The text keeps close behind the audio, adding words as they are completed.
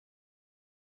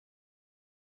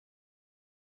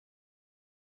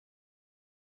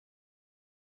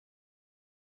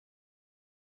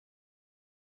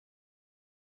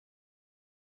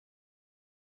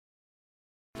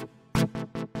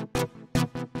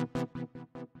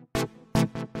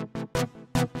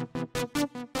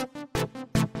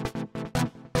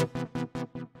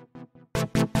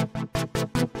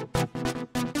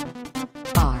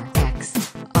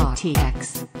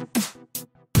RTX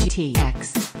GTX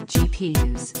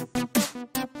GPUs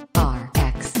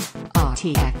RX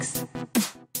RTX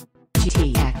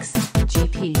GTX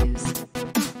GPUs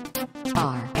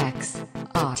RX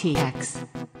RTX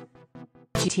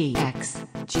GTX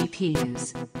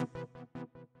GPUs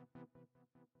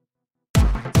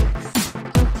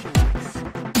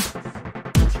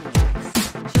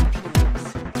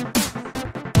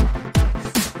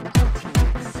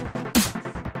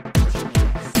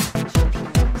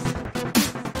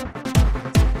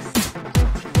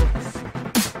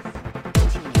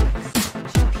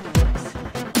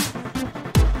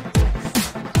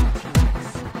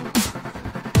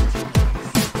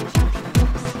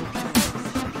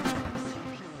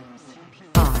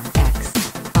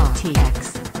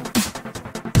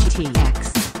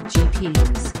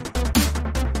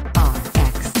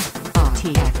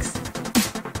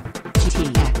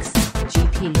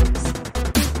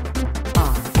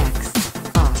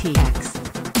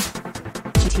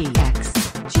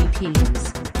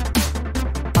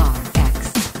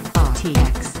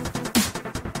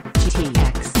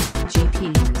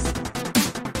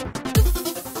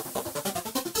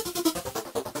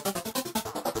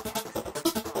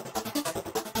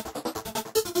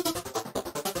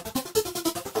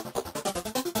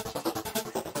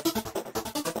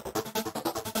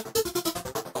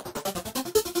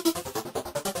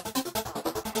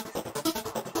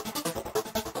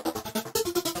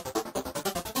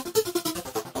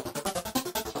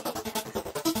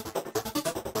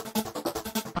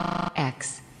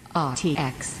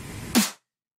RTX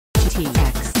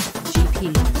GTX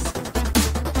GPUs RX RTX GTX GPUs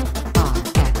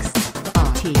RX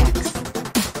RTX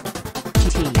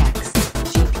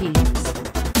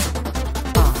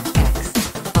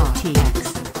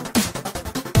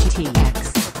GTX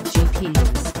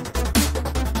GPUs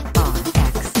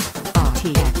RX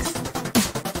RTX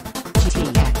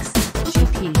GTX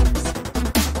GPUs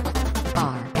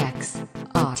RX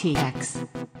RTX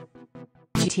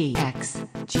GTX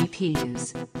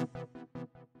GPUs.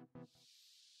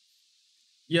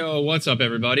 Yo, what's up,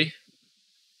 everybody?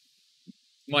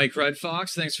 Mike Red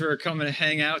Fox, thanks for coming to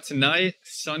hang out tonight.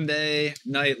 Sunday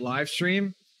night live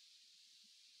stream.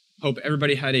 Hope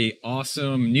everybody had a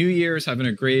awesome New Year's, having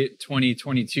a great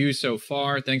 2022 so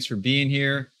far. Thanks for being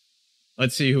here.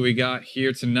 Let's see who we got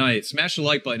here tonight. Smash the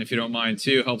like button if you don't mind,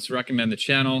 too. Helps recommend the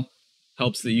channel.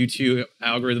 Helps the YouTube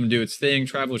algorithm do its thing.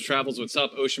 Travelers Travels, what's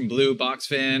up? Ocean Blue, Box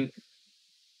Fan.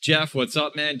 Jeff, what's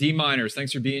up, man? D-Miners,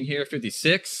 thanks for being here.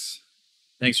 56.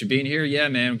 Thanks for being here. Yeah,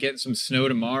 man, I'm getting some snow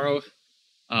tomorrow.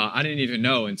 I didn't even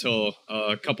know until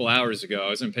a couple hours ago. I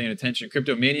wasn't paying attention.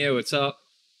 Cryptomania, what's up?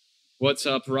 What's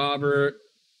up, Robert?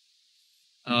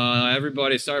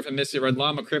 Everybody, sorry if I missed it. Red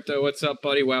Llama Crypto, what's up,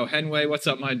 buddy? Wow, Henway, what's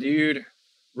up, my dude?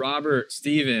 Robert,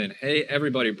 Steven, hey,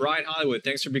 everybody. Brian Hollywood,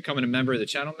 thanks for becoming a member of the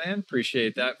channel, man.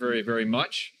 Appreciate that very, very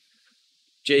much.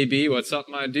 JB, what's up,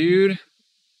 my dude?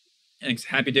 Thanks.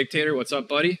 Happy Dictator, what's up,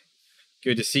 buddy?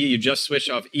 Good to see you. You just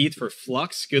switched off ETH for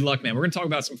Flux. Good luck, man. We're going to talk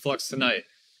about some Flux tonight,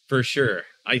 for sure.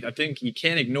 I think you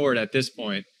can't ignore it at this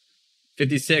point.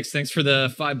 56, thanks for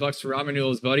the $5 for ramen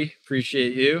noodles, buddy.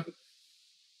 Appreciate you.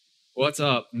 What's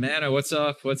up? Mana, what's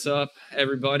up? What's up,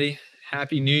 everybody?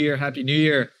 Happy New Year. Happy New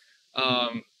Year.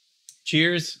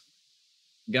 Cheers.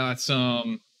 Got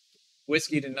some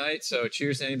whiskey tonight, so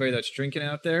cheers to anybody that's drinking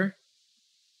out there.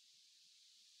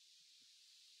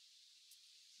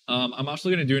 I'm also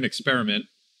going to do an experiment.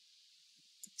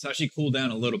 It's actually cooled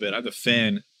down a little bit. I have the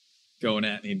fan going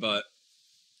at me, but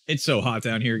it's so hot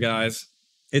down here, guys.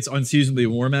 It's unseasonably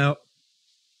warm out,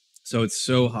 so it's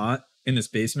so hot in this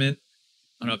basement.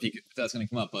 I don't know if that's going to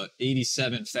come up, but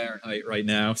 87 Fahrenheit right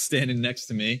now, standing next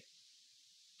to me.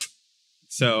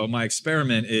 So my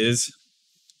experiment is,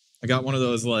 I got one of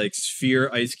those like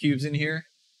sphere ice cubes in here.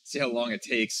 See how long it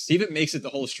takes. See if it makes it the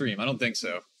whole stream. I don't think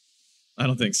so. I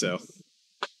don't think so.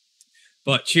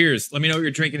 But cheers. Let me know what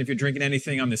you're drinking. If you're drinking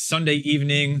anything on this Sunday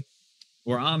evening,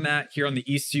 where I'm at here on the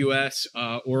East US,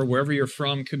 or wherever you're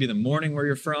from. Could be the morning where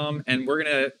you're from. And we're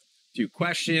going to do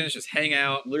questions, just hang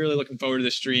out. Literally looking forward to the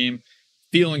stream.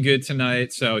 Feeling good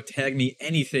tonight. So tag me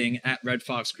anything at Red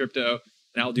Fox Crypto,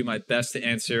 and I'll do my best to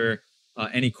answer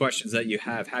any questions that you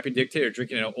have. Happy Dictator,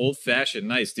 drinking an old-fashioned.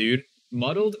 Nice, dude.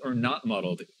 Muddled or not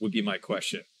muddled would be my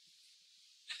question.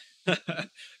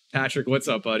 Patrick, what's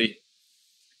up, buddy?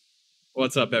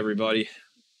 What's up, everybody?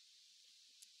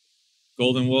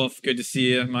 Golden Wolf, good to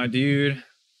see you, my dude.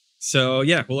 So,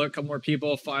 yeah, we'll let a couple more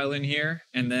people file in here.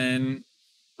 And then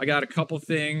I got a couple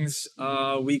things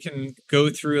we can go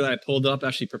through that I pulled up,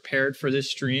 actually prepared for this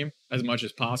stream as much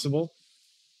as possible.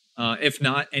 If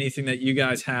not, anything that you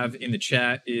guys have in the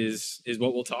chat is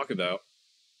what we'll talk about.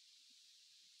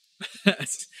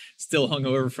 Still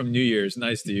hungover from New Year's.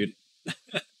 Nice, dude.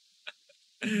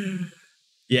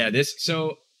 Yeah,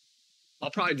 so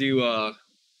I'll probably do a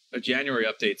January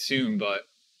update soon, but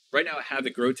right now I have the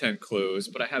grow tent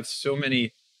closed, but I have so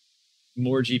many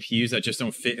more GPUs that just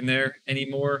don't fit in there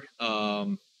anymore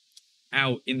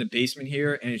out in the basement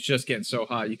here, and it's just getting so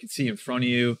hot. You can see in front of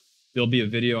you, there'll be a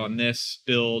video on this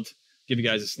build, give you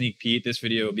guys a sneak peek. This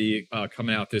video will be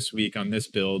coming out this week on this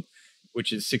build,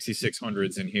 which is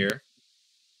 6600s in here.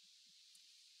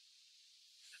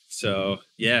 So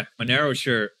yeah, Monero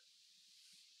shirt.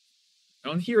 I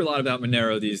don't hear a lot about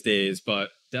Monero these days, but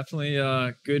definitely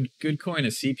good coin to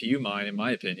CPU mine, in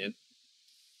my opinion.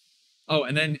 Oh,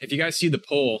 and then if you guys see the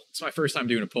poll, it's my first time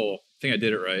doing a poll. I think I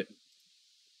did it right.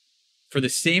 For the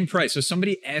same price, so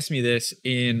somebody asked me this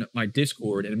in my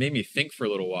Discord, and it made me think for a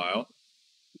little while.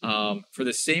 For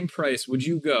the same price, would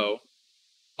you go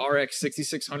RX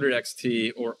 6600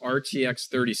 XT or RTX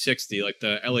 3060, like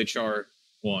the LHR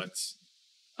ones?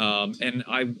 And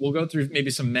I will go through maybe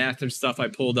some math and stuff I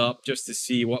pulled up just to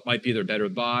see what might be their better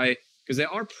buy, because they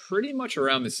are pretty much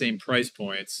around the same price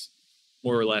points,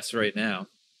 more or less, right now.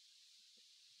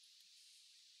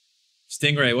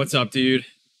 Stingray, what's up, dude?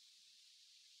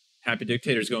 Happy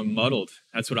Dictator's going muddled.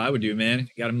 That's what I would do, man.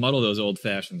 You gotta muddle those old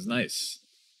fashions. Nice.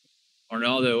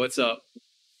 Arnaldo, what's up?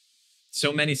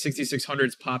 So many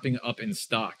 6600s popping up in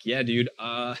stock. Yeah, dude.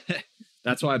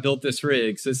 That's why I built this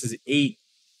rig. So this is 8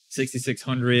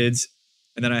 6600s,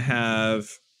 and then I have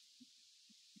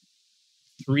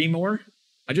 3 more.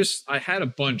 I had a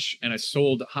bunch, and I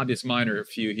sold Hobbyist Miner a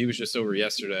few. He was just over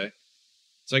yesterday.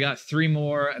 So I got 3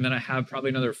 more, and then I have probably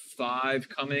another 5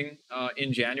 coming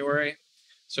in January.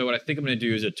 So what I think I'm going to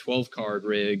do is a 12-card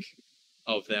rig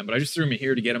of them. But I just threw them in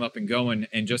here to get them up and going,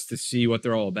 and just to see what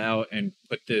they're all about, and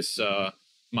put this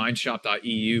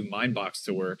mineshop.eu mine box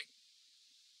to work.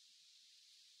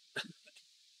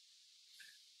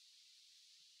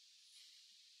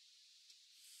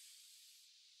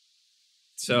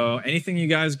 So anything you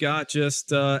guys got,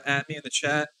 just at me in the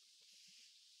chat.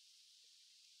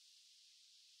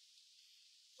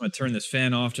 I'm going to turn this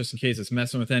fan off just in case it's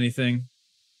messing with anything.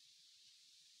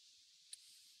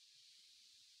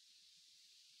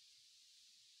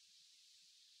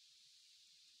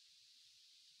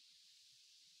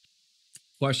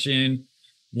 Question,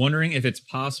 wondering if it's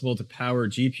possible to power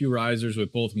GPU risers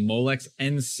with both Molex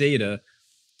and SATA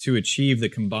to achieve the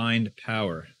combined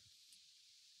power.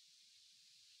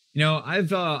 You know, I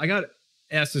got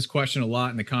asked this question a lot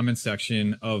in the comments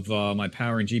section of my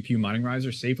power and GPU mining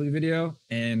riser safely video,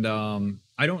 and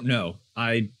I don't know.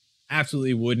 I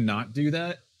absolutely would not do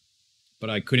that, but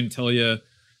I couldn't tell you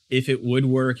if it would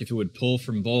work, if it would pull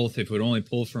from both, if it would only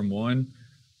pull from one.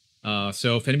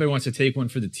 So if anybody wants to take one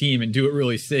for the team and do it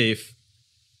really safe,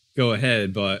 go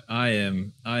ahead. But I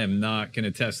am not going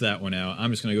to test that one out.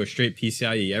 I'm just going to go straight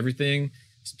PCIe. Everything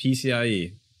is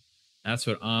PCIe. That's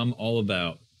what I'm all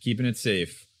about. Keeping it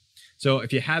safe. So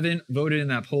if you haven't voted in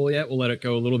that poll yet, we'll let it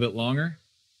go a little bit longer.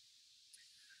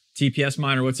 TPS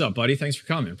Miner, what's up, buddy? Thanks for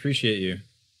coming. Appreciate you.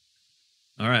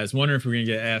 All right, I was wondering if we are going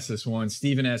to get asked this one.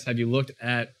 Steven asks, have you looked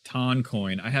at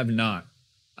Toncoin? I have not.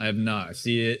 I have not. I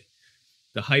see it.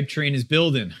 The hype train is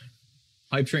building.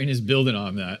 Hype train is building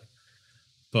on that.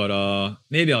 But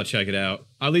maybe I'll check it out.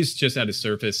 At least just at the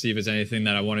surface, see if there's anything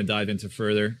that I want to dive into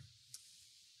further.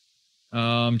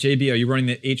 JB, are you running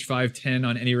the H510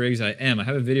 on any rigs? I am. I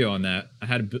have a video on that. I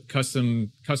had to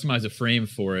customize a frame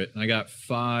for it. And I got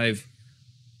 5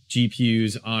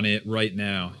 GPUs on it right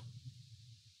now.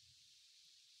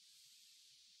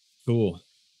 Cool.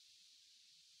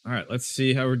 All right, let's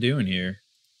see how we're doing here.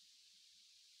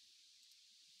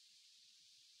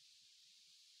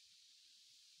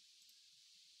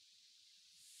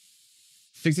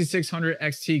 $6,600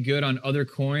 XT good on other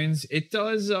coins. It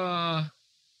does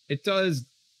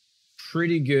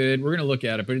pretty good. We're gonna look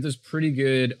at it, but it does pretty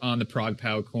good on the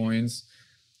ProgPow coins.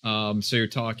 So you're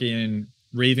talking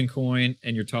Ravencoin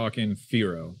and you're talking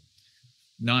Firo.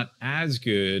 Not as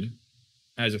good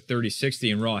as a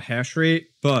 3060 in raw hash rate,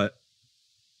 but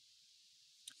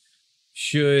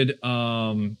should do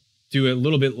a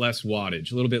little bit less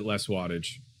wattage.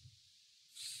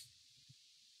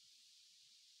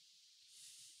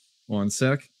 One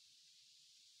sec.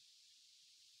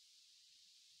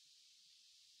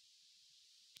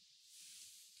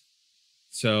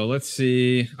 So let's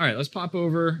see. All right, let's pop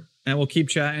over and we'll keep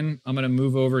chatting. I'm going to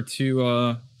move over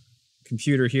to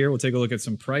computer here. We'll take a look at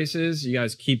some prices. You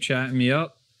guys keep chatting me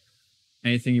up.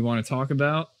 Anything you want to talk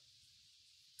about,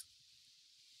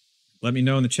 let me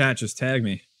know in the chat. Just tag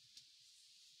me.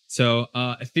 So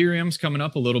Ethereum's coming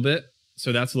up a little bit.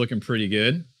 So that's looking pretty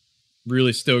good.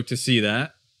 Really stoked to see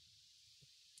that.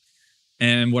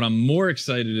 And what I'm more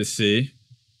excited to see,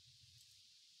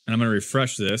 and I'm going to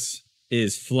refresh this,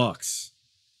 is Flux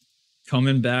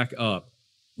coming back up.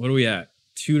 What are we at?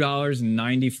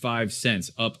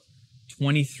 $2.95, up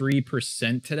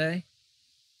 23% today.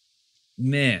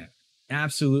 Man,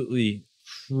 absolutely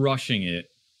crushing it.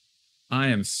 I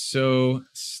am so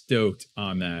stoked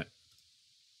on that.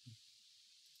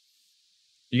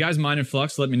 You guys mining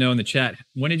Flux? Let me know in the chat.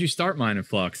 When did you start mining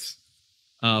Flux?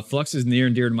 Flux is near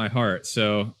and dear to my heart.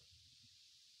 So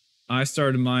I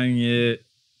started mining it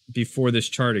before this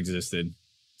chart existed.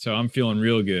 So I'm feeling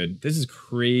real good. This is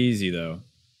crazy though.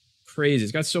 Crazy.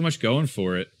 It's got so much going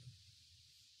for it.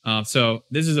 So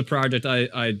this is a project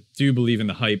I do believe in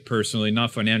the hype personally,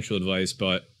 not financial advice,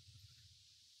 but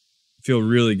feel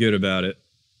really good about it.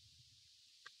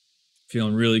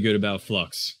 Feeling really good about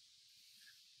Flux.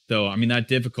 Though, I mean, that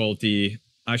difficulty,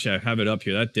 actually I have it up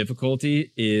here. That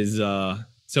difficulty is,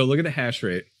 so look at the hash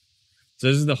rate. So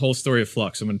this is the whole story of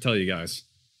Flux. I'm going to tell you guys.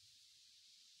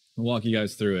 I'll walk you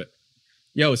guys through it.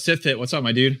 Yo, SifFit, what's up,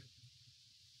 my dude?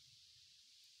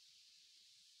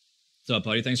 What's up,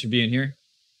 buddy? Thanks for being here.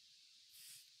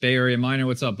 Bay Area Miner,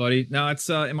 what's up, buddy? No, it's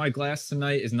in my glass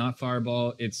tonight is not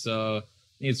Fireball. It's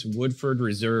Woodford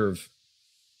Reserve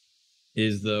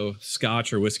is the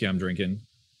scotch or whiskey I'm drinking.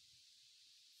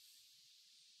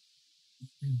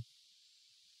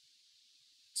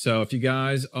 So if you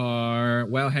guys are,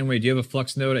 wow, Henry, do you have a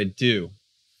Flux node? I do.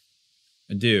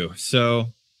 So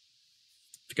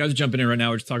if you guys are jumping in right now,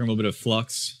 we're just talking a little bit of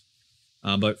Flux,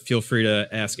 but feel free to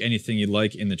ask anything you'd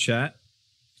like in the chat.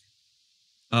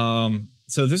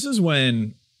 So this is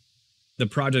when the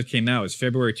project came out. It's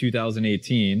February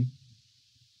 2018.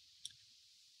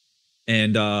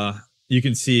 And you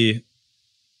can see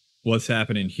what's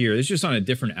happening here. It's just on a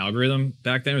different algorithm.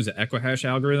 Back then it was an Equihash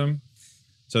algorithm.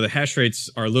 So the hash rates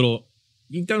are a little,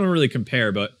 you don't really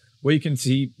compare, but what you can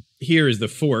see here is the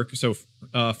fork. So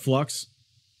Flux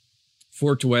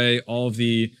forked away all of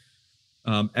the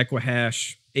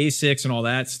Equihash ASICs and all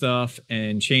that stuff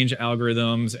and change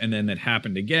algorithms, and then that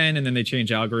happened again, and then they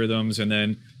changed algorithms, and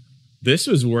then this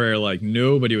was where like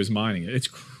nobody was mining it. It's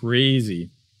crazy.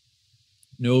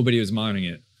 Nobody was mining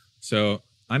it. So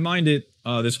I mined it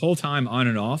this whole time on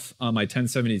and off on my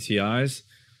 1070 Ti's,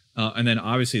 and then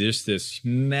obviously there's this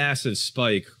massive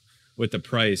spike with the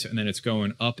price, and then it's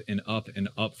going up and up and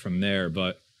up from there.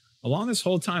 But along this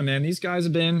whole time, man, these guys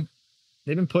have been,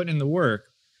 they've been putting in the work.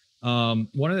 One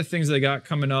of the things they got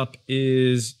coming up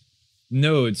is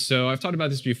nodes. So I've talked about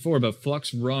this before, but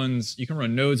Flux runs, you can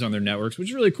run nodes on their networks, which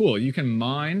is really cool. You can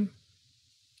mine, and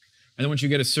then once you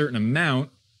get a certain amount,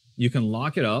 you can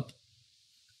lock it up.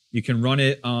 You can run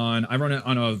it on, I run it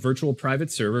on a virtual private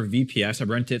server, VPS. I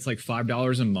rent it, it's like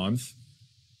 $5 a month.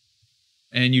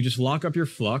 And you just lock up your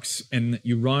Flux, and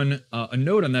you run a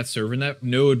node on that server, and that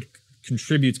node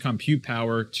contributes compute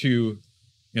power to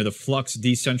the Flux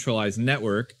decentralized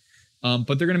network. But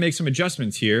they're going to make some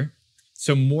adjustments here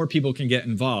so more people can get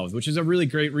involved, which is a really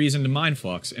great reason to mine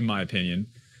Flux, in my opinion.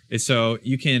 Is so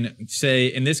you can say,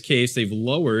 in this case, they've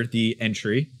lowered the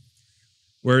entry,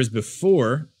 whereas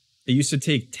before, it used to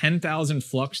take 10,000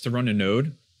 Flux to run a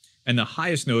node, and the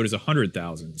highest node is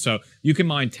 100,000. So you can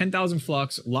mine 10,000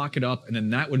 Flux, lock it up, and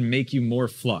then that would make you more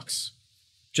Flux.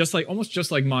 Just like, almost just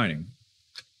like mining.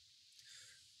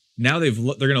 Now they're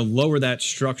going to lower that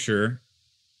structure.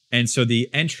 And so the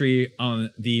entry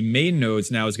on the main nodes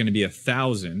now is going to be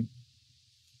 1,000.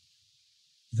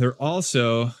 They're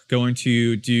also going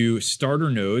to do starter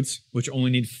nodes, which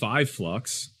only need 5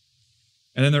 Flux.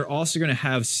 And then they're also going to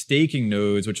have staking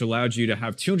nodes, which allowed you to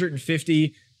have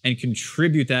 250 and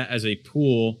contribute that as a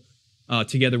pool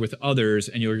together with others,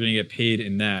 and you're going to get paid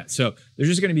in that. So there's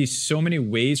just going to be so many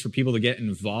ways for people to get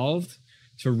involved,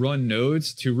 to run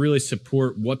nodes, to really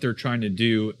support what they're trying to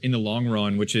do in the long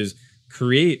run, which is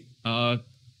create the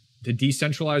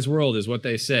decentralized world, is what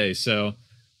they say. So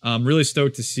I'm really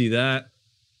stoked to see that.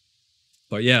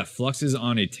 But yeah, Flux is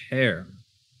on a tear.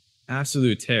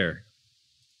 Absolute tear.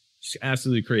 Just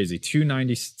absolutely crazy.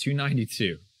 290,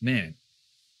 292. Man.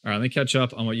 All right, let me catch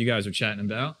up on what you guys are chatting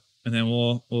about, and then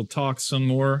we'll talk some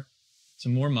more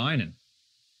mining.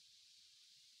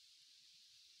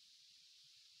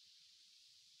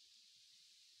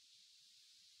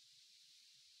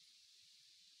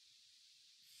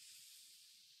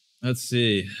 Let's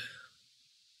see.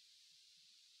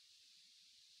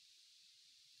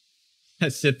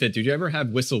 That's SipFit. Did you ever have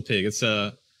Whistle Pig? It's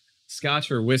a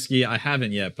scotch or whiskey. I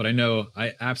haven't yet, but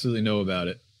I absolutely know about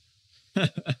it.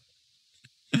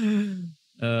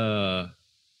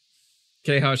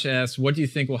 K-Hush asks, what do you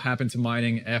think will happen to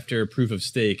mining after proof of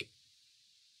stake?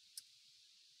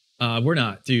 We're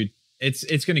not, dude.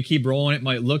 it's going to keep rolling. It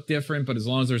might look different, but as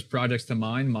long as there's projects to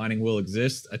mine, mining will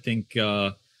exist. I think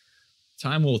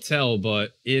time will tell,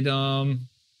 but it'll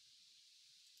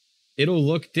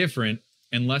look different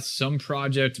unless some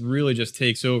project really just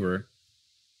takes over.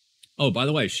 Oh, by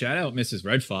the way, shout out Mrs.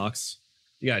 Red Fox.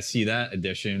 You guys see that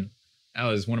edition? That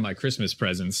was one of my Christmas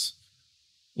presents,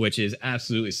 which is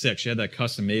absolutely sick. She had that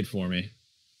custom made for me.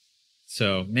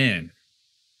 So, man.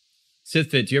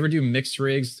 Sithfit, do you ever do mixed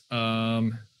rigs?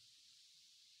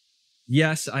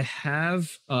 Yes, I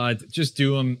have. Just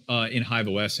do them in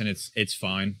HiveOS, and it's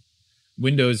fine.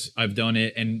 Windows, I've done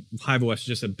it, and HiveOS is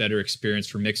just a better experience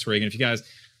for mixed rig. And if you guys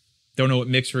don't know what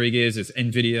mixed rig is, it's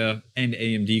NVIDIA and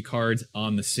AMD cards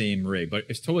on the same rig. But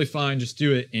it's totally fine. Just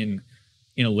do it in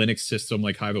a Linux system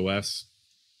like HiveOS.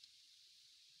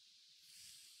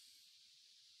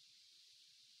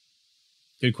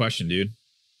 Good question, dude.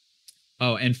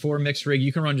 Oh, and for mixed rig,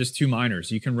 you can run just 2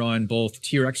 miners. You can run both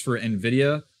TRX for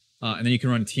NVIDIA, and then you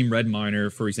can run Team Red Miner,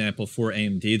 for example, for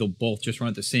AMD. They'll both just run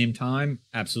at the same time.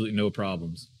 Absolutely no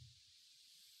problems.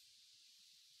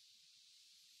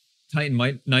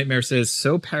 Titan Nightmare says,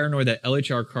 so paranoid that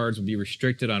LHR cards will be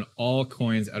restricted on all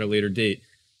coins at a later date.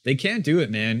 They can't do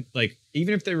it, man. Like,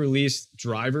 even if they release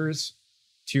drivers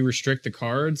to restrict the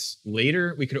cards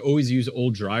later, we could always use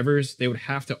old drivers. They would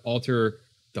have to alter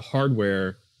the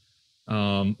hardware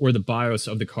or the BIOS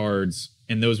of the cards,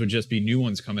 and those would just be new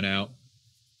ones coming out.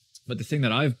 But the thing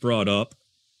that I've brought up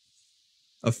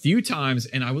a few times,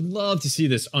 and I would love to see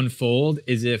this unfold,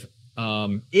 is if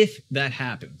that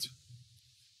happened.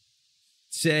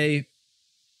 Say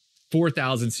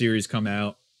 4000 series come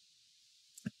out.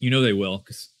 You know they will,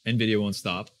 because NVIDIA won't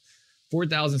stop.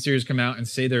 4000 series come out and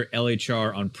say they're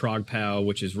LHR on ProgPow,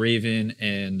 which is Raven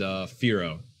and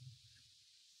Firo.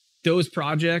 Those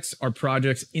projects are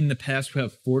projects in the past who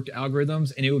have forked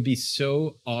algorithms, and it would be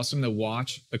so awesome to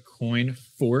watch a coin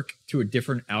fork to a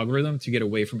different algorithm to get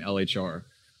away from LHR.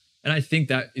 And I think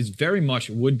that is very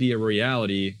much would be a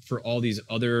reality for all these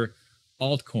other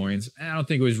altcoins. And I don't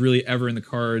think it was really ever in the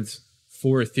cards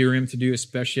for Ethereum to do,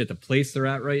 especially at the place they're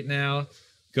at right now,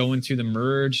 going to the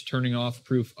merge, turning off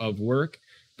proof of work.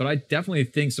 But I definitely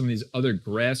think some of these other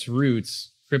grassroots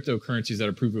cryptocurrencies that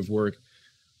are proof of work,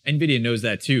 NVIDIA knows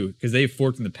that too, because they've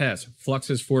forked in the past. Flux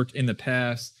has forked in the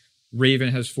past. Raven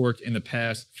has forked in the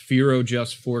past. Firo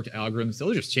just forked algorithms.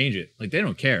 They'll just change it. Like, they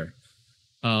don't care.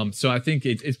 So I think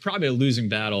it's probably a losing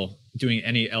battle doing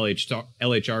any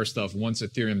LHR stuff once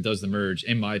Ethereum does the merge,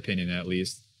 in my opinion, at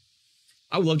least.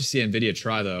 I would love to see NVIDIA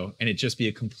try, though, and it just be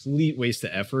a complete waste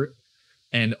of effort,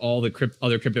 and all the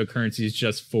other cryptocurrencies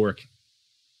just fork.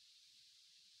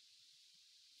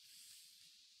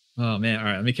 Oh, man. All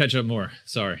right, let me catch up more.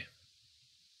 Sorry.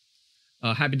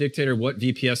 Happy Dictator, what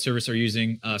VPS service are you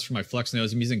using? It's for my Flux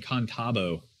nodes. I'm using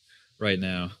Contabo right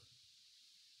now.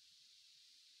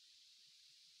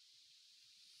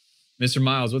 Mr.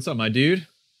 Miles, what's up, my dude?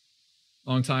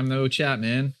 Long time no chat,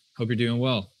 man. Hope you're doing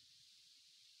well.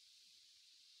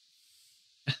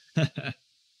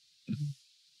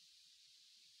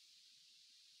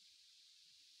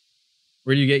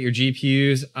 Where do you get your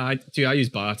GPUs? Dude, I use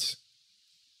bots.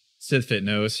 Sithfit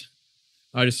knows.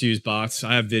 I just use bots.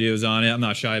 I have videos on it. I'm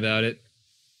not shy about it.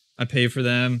 I pay for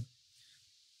them.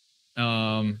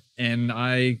 And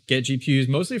I get GPUs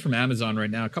mostly from Amazon right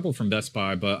now, a couple from Best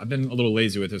Buy, but I've been a little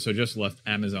lazy with it, so I just left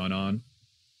Amazon on.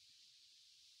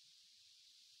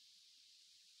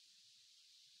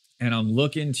 And I'm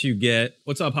looking to get,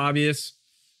 what's up, hobbyists?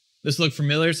 This look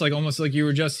familiar? It's like almost like you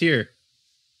were just here.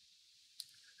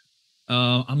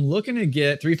 I'm looking to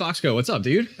get 3Foxco. What's up,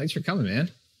 dude? Thanks for coming,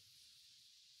 man.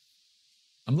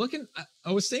 I'm looking,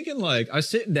 I was thinking, like, I was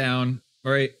sitting down,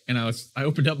 right, and I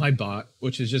opened up my bot,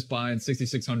 which is just buying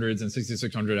 6600s and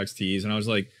 6600 XTs, and I was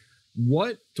like,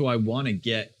 what do I want to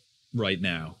get right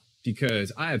now?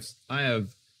 Because I have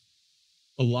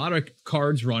a lot of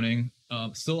cards running,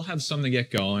 still have some to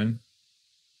get going,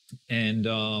 and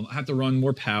I have to run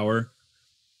more power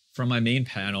from my main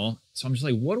panel. So I'm just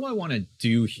like, what do I want to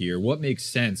do here? What makes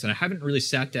sense? And I haven't really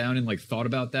sat down and like thought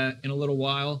about that in a little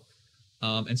while.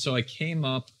 And so I came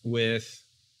up with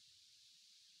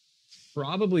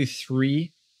probably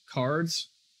 3 cards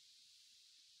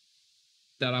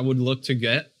that I would look to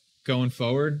get going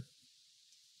forward.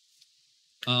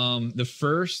 The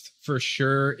first for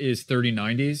sure is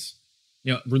 3090s.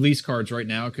 You know, release cards right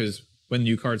now, because when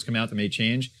new cards come out, they may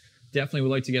change. Definitely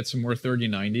would like to get some more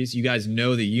 3090s. You guys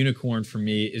know the unicorn for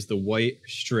me is the white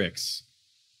Strix.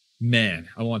 Man,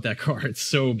 I want that card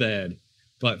so bad.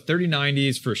 But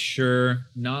 3090s for sure,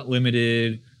 not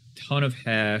limited, ton of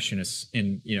hash,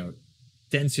 and you know,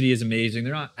 density is amazing.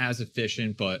 They're not as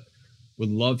efficient, but would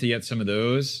love to get some of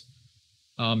those.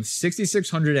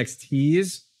 6600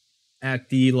 XTs at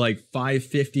the like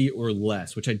 550 or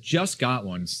less, which I just got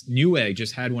one. Newegg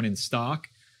just had one in stock,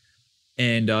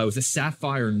 and it was a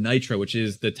Sapphire Nitro, which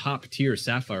is the top tier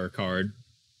Sapphire card.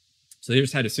 So they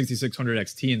just had a 6600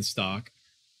 XT in stock,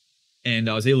 and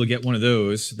I was able to get one of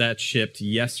those that shipped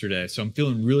yesterday. So I'm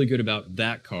feeling really good about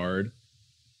that card.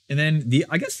 And then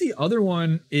I guess the other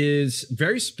one is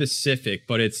very specific,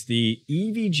 but it's the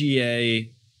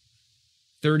EVGA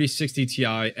 3060 Ti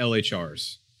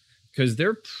LHRs, because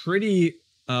they're pretty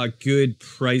good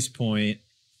price point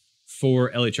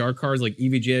for LHR cards. Like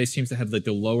EVGA seems to have like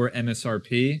the lower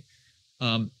MSRP,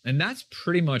 and that's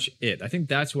pretty much it. I think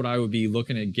that's what I would be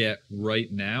looking to get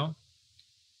right now,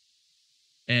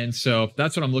 and so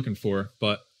that's what I'm looking for.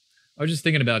 But I was just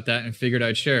thinking about that and figured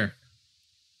I'd share.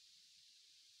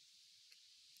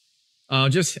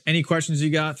 Just any questions you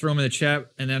got, throw them in the chat,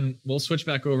 and then we'll switch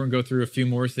back over and go through a few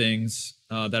more things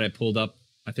that I pulled up.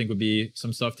 I think would be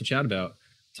some stuff to chat about.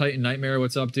 Titan Nightmare,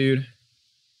 what's up, dude?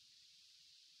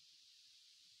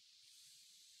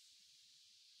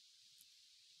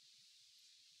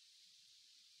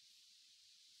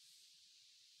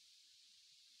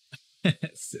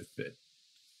 Sithbit.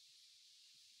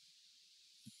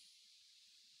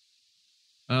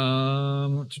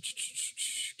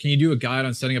 Can you do a guide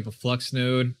on setting up a Flux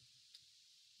node?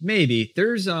 Maybe.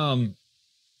 There's some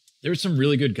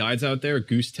really good guides out there.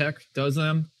 Goose Tech does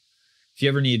them. If you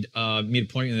ever need me to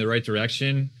point you in the right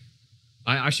direction,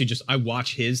 I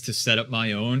watch his to set up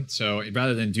my own. So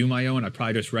rather than do my own, I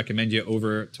probably just recommend you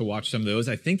over to watch some of those.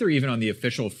 I think they're even on the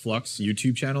official Flux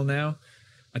YouTube channel now.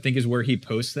 I think is where he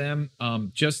posts them.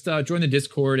 Just join the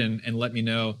Discord and let me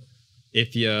know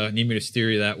if you need me to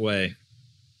steer you that way.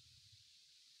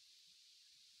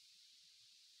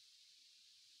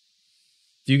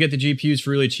 Do you get the GPUs for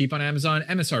really cheap on Amazon?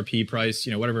 MSRP price,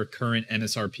 you know, whatever current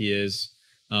MSRP is.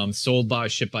 Sold by,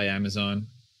 shipped by Amazon.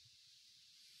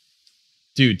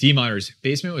 Dude, D-Miners,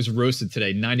 basement was roasted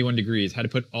today, 91 degrees. Had to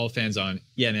put all fans on.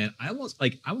 Yeah, man, I almost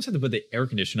had to put the air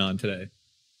conditioner on today.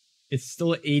 It's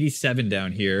still at 87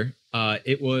 down here.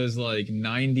 It was like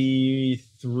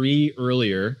 93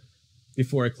 earlier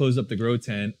before I closed up the grow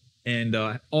tent, and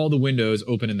all the windows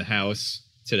open in the house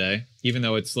today, even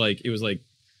though it was like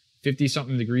 50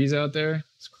 something degrees out there.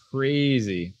 It's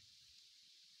crazy.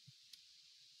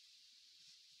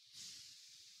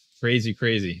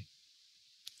 Crazy.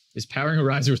 Is powering a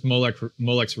riser with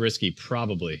Molex risky?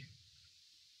 Probably.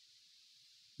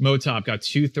 Motop got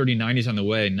two 3090s on the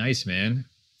way. Nice, man.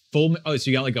 So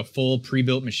you got like a full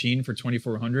pre-built machine for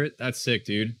 2400? That's sick,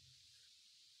 dude.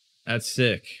 That's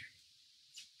sick.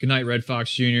 Good night, Red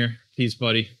Fox Jr. Peace,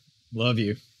 buddy. Love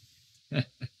you.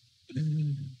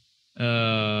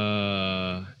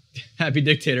 Happy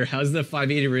Dictator, how's the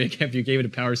 580 rig after you gave it a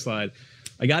power slide?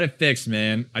 I got it fixed,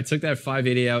 man. I took that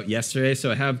 580 out yesterday,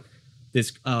 so I have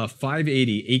this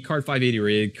 580, 8-card 580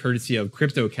 rig, courtesy of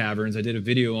Crypto Caverns. I did a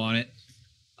video on it.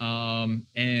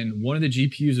 And one of the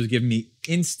GPUs was giving me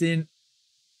instant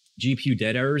GPU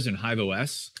dead errors in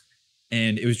HiveOS,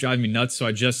 and it was driving me nuts, so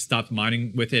I just stopped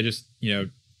mining with it. Just, you know,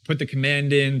 put the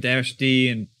command in,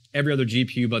 -D, and every other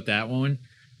GPU but that one.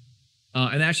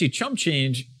 And actually, chump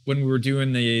change, when we were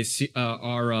doing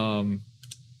our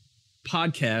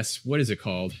podcast, what is it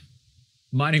called?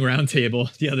 Mining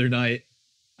Roundtable the other night,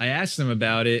 I asked him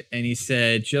about it, and he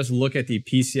said, just look at the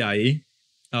PCIe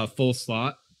full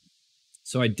slot.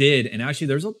 So I did, and actually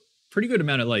there's a pretty good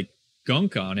amount of like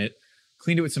gunk on it.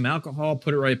 Cleaned it with some alcohol,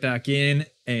 put it right back in,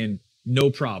 and no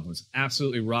problems.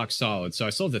 Absolutely rock solid. So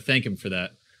I still have to thank him for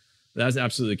that. That was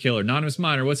absolutely killer. Anonymous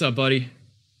Miner, what's up, buddy?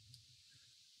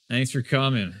 Thanks for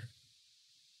coming.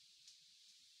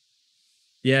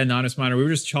 Yeah, Anonymous Miner, we were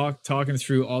just talking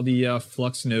through all the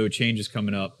Flux node changes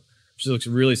coming up, which looks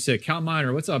really sick. Count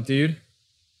Miner, what's up, dude?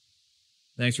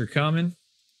 Thanks for coming.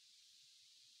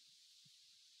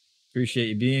 Appreciate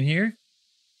you being here.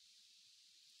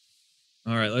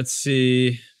 All right, let's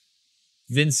see.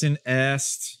 Vincent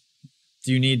asked,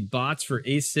 do you need bots for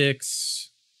ASICs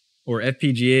or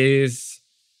FPGAs?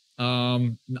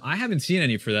 I haven't seen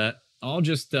any for that. All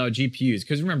just GPUs.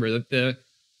 Because remember, that the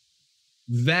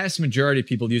vast majority of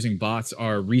people using bots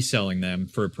are reselling them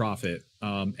for a profit.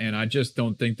 And I just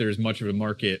don't think there's much of a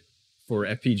market for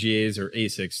FPGAs or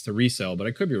ASICs to resell, but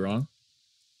I could be wrong.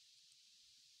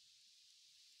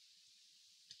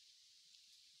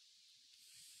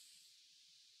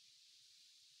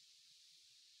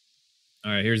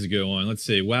 All right, here's a good one. Let's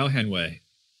see. Wow Henway.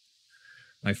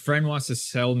 My friend wants to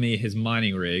sell me his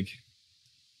mining rig.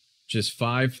 Just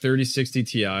 5 3060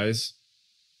 Ti's.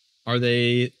 Are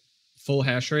they full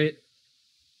hash rate?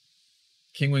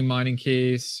 Kingwing mining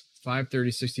case, 5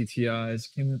 3060 Ti's.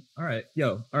 All right,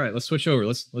 yo. All right, let's switch over.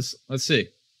 Let's see.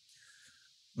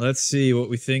 Let's see what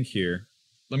we think here.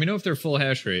 Let me know if they're full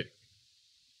hash rate.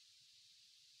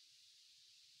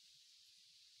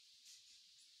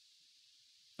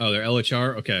 Oh, they're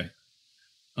LHR? Okay.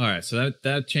 All right, so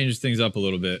that changes things up a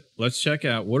little bit. Let's check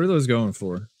out, what are those going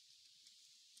for?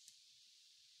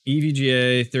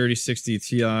 EVGA 3060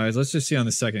 Ti's. Let's just see on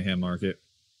the secondhand market.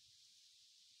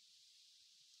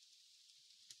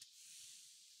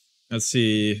 Let's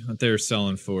see what they're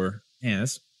selling for. Man,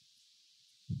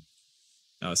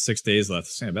 that's 6 days left.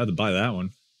 I'm about to buy that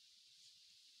one.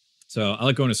 So I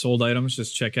like going to sold items.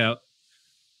 Just check out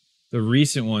the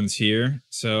recent ones here.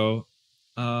 So,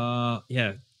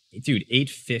 yeah, dude,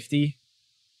 850.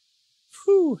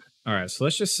 Whew. All right, so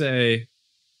let's just say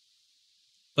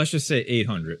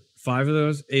 800. 5 of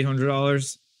those,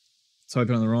 $800.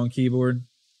 Typing on the wrong keyboard.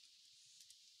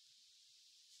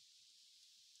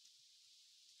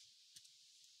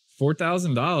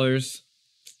 $4,000.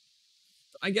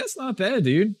 I guess not bad,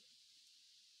 dude.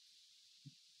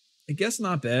 I guess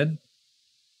not bad.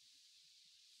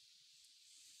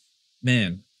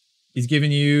 Man, he's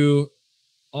giving you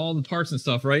all the parts and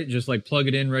stuff, right? Just like plug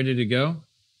it in, ready to go.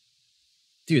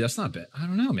 Dude, that's not bad. I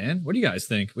don't know, man. What do you guys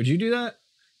think? Would you do that?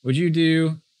 Would you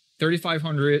do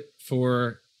 $3,500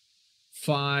 for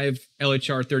 5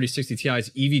 LHR 3060 Ti's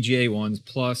EVGA ones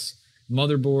plus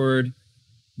motherboard,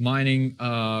 mining,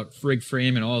 frig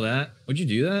frame, and all that? Would you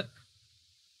do that?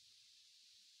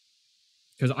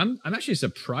 Because I'm actually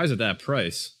surprised at that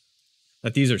price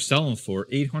that these are selling for.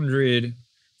 $850.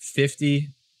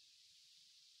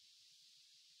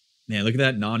 Man, look at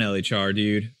that non-LHR,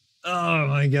 dude. Oh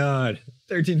my god,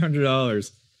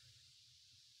 $1,300.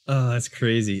 Oh, that's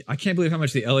crazy. I can't believe how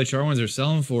much the LHR ones are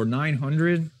selling for.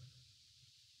 900,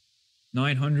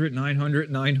 900,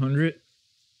 900, 900.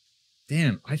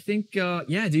 Damn, I think,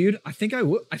 yeah, dude, I think I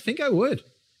would. I think I would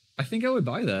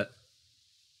buy that.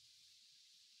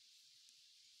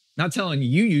 Not telling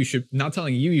you you should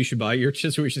buy it. Your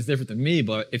situation is different than me,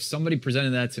 but if somebody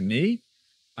presented that to me,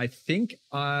 I think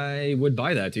I would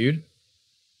buy that, dude.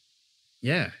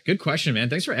 Yeah, good question, man.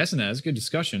 Thanks for asking that. It's a good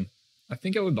discussion. I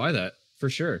think I would buy that for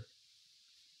sure.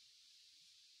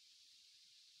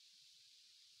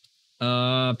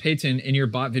 Peyton, in your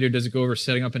bot video, does it go over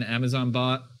setting up an Amazon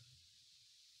bot?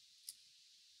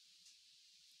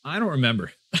 I don't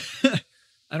remember.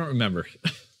 I don't remember.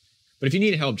 But if you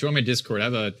need help, join my Discord. I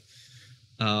have a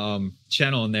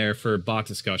channel in there for bot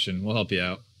discussion. We'll help you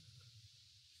out.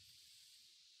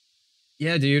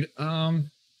 Yeah, dude. I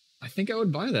think I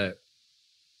would buy that.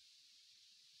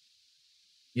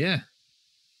 Yeah.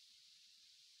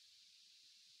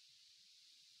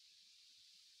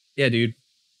 Yeah, dude.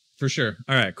 For sure.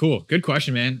 All right, cool. Good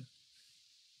question, man.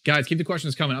 Guys, keep the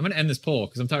questions coming. I'm going to end this poll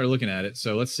because I'm tired of looking at it.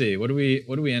 So let's see. What do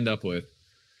we end up with?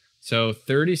 So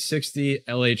 3060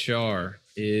 LHR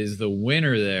is the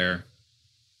winner there.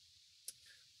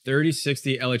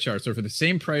 3060 LHR. So for the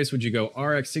same price, would you go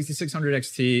RX 6600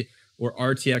 XT or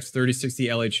RTX 3060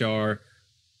 LHR?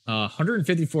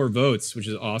 154 votes, which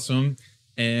is awesome.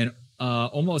 And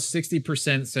almost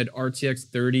 60% said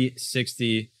RTX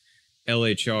 3060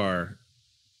 LHR.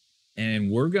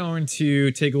 And we're going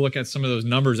to take a look at some of those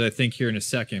numbers, I think, here in a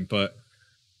second. But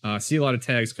I see a lot of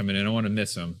tags coming in. I don't want to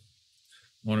miss them.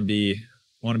 I want to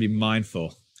be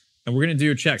mindful. And we're going to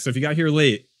do a check. So if you got here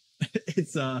late,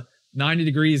 it's 90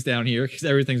 degrees down here because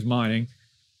everything's mining.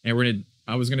 And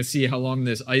I was going to see how long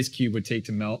this ice cube would take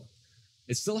to melt.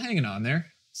 It's still hanging on there.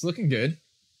 It's looking good.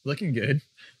 Looking good.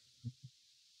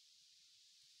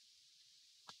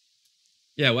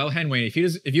 Yeah, well, Henwayne, if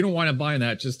you don't wind up buying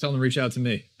that, just tell him to reach out to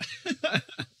me.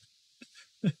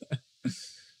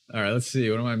 All right, let's see.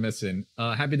 What am I missing?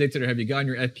 Happy Dictator, have you gotten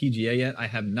your FPGA yet? I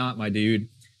have not, my dude.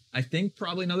 I think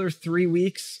probably another 3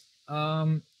 weeks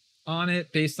on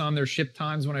it based on their ship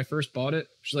times when I first bought it,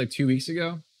 which is like 2 weeks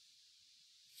ago.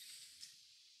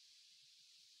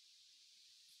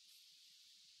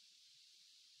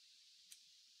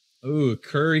 Ooh,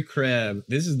 curry crab.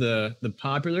 This is the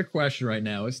popular question right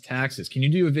now is taxes. Can you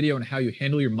do a video on how you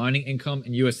handle your mining income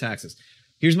and U.S. taxes?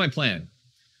 Here's my plan.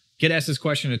 Get asked this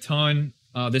question a ton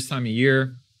this time of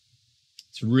year.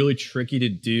 It's really tricky to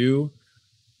do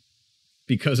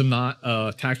because I'm not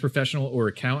a tax professional or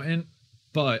accountant.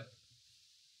 But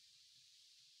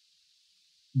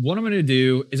what I'm going to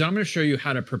do is I'm going to show you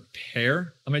how to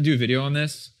prepare. I'm going to do a video on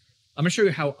this. I'm going to show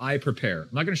you how I prepare. I'm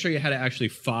not going to show you how to actually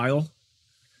file.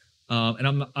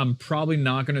 And I'm probably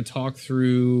not going to talk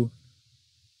through,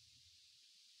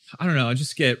 I don't know,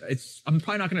 I'm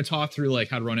probably not going to talk through like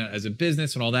how to run it as a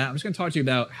business and all that. I'm just going to talk to you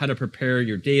about how to prepare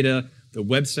your data, the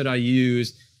website I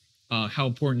use, how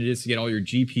important it is to get all your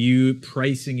GPU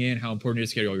pricing in, how important it is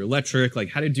to get all your electric, like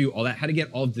how to do all that, how to get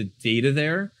all the data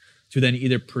there to then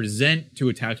either present to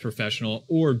a tax professional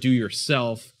or do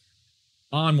yourself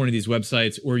on one of these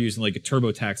websites or using like a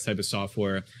TurboTax type of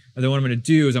software. And then what I'm going to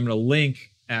do is I'm going to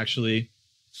link actually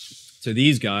to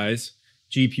these guys,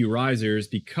 GPU Risers,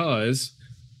 because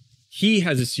he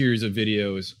has a series of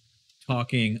videos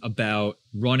talking about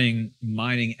running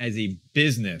mining as a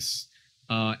business.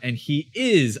 And he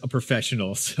is a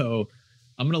professional. So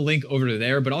I'm going to link over to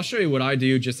there, but I'll show you what I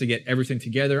do just to get everything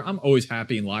together. I'm always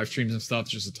happy in live streams and stuff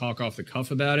just to talk off the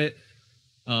cuff about it.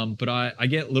 But I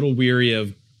get a little weary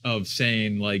of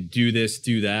saying like, do this,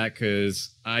 do that,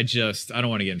 because I don't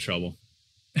want to get in trouble.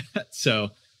 So,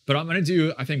 but I'm going to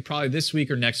do, I think probably this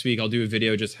week or next week, I'll do a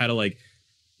video just how to like,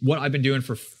 what I've been doing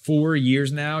for 4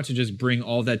 years now to just bring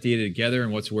all that data together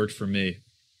and what's worked for me.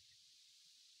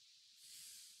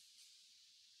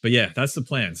 But yeah, that's the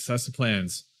plans. That's the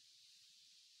plans.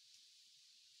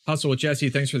 Hustle with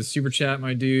Jesse, thanks for the super chat,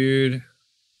 my dude.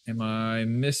 Am I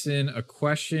missing a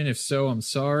question? If so, I'm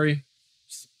sorry.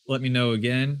 Just let me know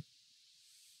again.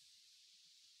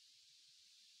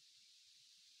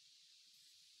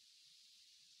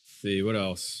 Let's see, what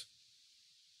else?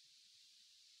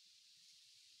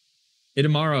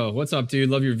 Itamaro, what's up, dude?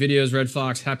 Love your videos, Red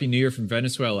Fox. Happy New Year from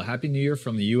Venezuela. Happy New Year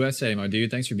from the USA, my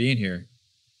dude. Thanks for being here.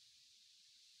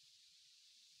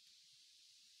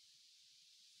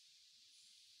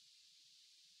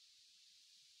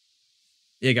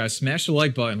 Yeah, guys, smash the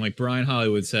like button like Brian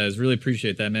Hollywood says. Really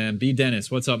appreciate that, man. B.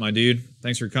 Dennis, what's up, my dude?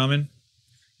 Thanks for coming.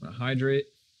 I'm gonna hydrate.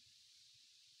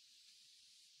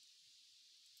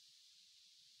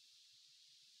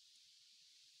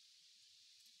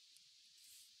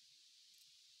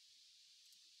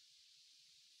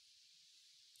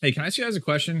 Hey, can I ask you guys a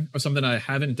question or something I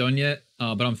haven't done yet,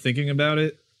 but I'm thinking about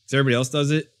it because everybody else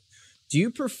does it? Do you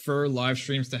prefer live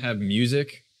streams to have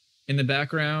music in the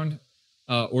background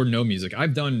or no music?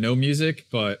 I've done no music,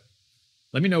 but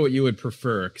let me know what you would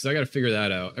prefer because I got to figure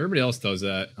that out. Everybody else does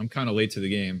that. I'm kind of late to the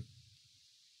game.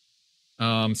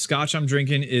 Scotch I'm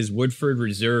drinking is Woodford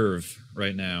Reserve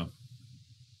right now.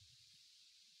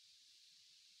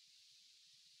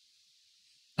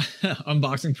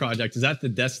 Unboxing project. Is that the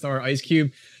Death Star Ice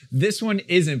Cube? This one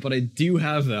isn't, but I do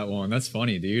have that one. That's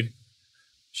funny, dude.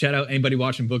 Shout out anybody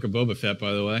watching Book of Boba Fett,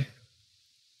 by the way.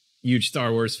 Huge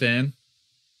Star Wars fan.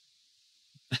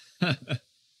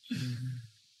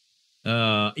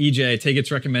 EJ, take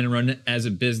it's recommended run it as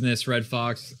a business, Red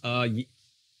Fox.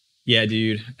 Yeah,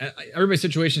 dude. Everybody's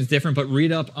situation is different, but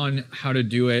read up on how to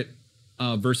do it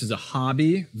versus a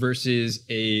hobby versus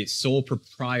a sole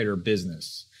proprietor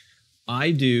business.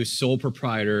 I do sole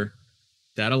proprietor.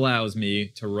 That allows me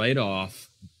to write off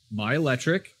my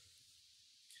electric,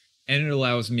 and it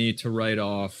allows me to write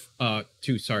off,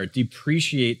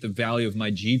 depreciate the value of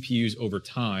my GPUs over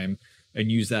time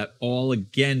and use that all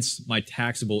against my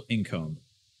taxable income.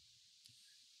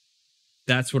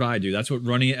 That's what I do. That's what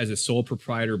running it as a sole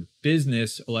proprietor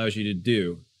business allows you to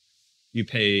do. You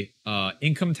pay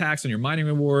income tax on your mining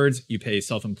rewards. You pay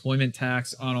self-employment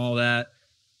tax on all that.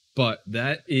 But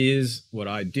that is what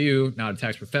I do. Not a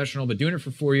tax professional, but doing it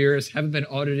for 4 years. Haven't been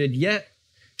audited yet,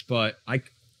 but I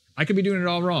could be doing it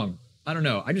all wrong. I don't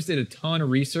know. I just did a ton of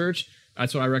research.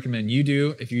 That's what I recommend you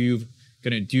do. If you're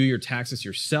going to do your taxes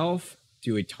yourself,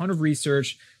 do a ton of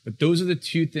research. But those are the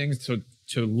two things to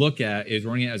look at, is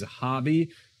running it as a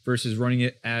hobby versus running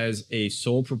it as a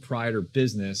sole proprietor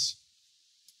business.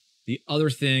 The other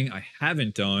thing I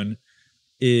haven't done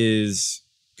is,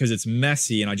 because it's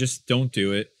messy and I just don't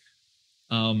do it,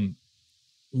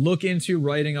 look into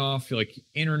writing off like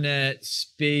internet,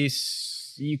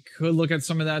 space. You could look at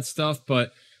some of that stuff,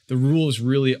 but the rules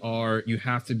really are it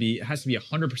has to be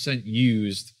 100%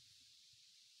 used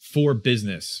for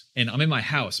business. And I'm in my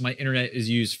house. My internet is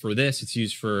used for this. It's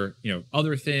used for,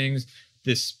 other things.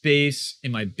 This space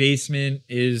in my basement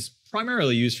is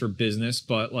primarily used for business,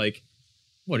 but like,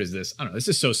 what is this? I don't know. This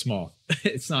is so small.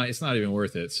 It's not even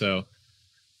worth it. So,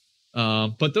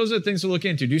 but those are the things to look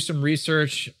into. Do some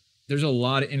research. There's a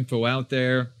lot of info out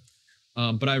there.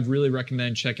 But I really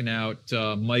recommend checking out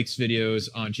Mike's videos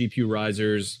on GPU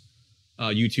Riser's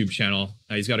YouTube channel.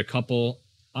 He's got a couple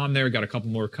on there, got a couple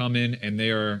more coming, and they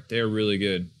are really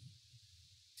good.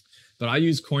 But I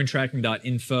use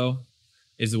cointracking.info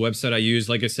is the website I use.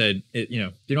 Like I said,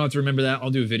 you don't have to remember that. I'll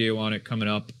do a video on it coming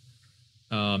up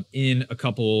in a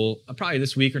couple, probably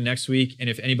this week or next week. And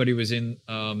if anybody was in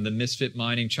the Misfit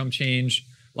Mining Chump Change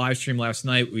live stream last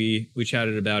night, we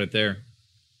chatted about it there.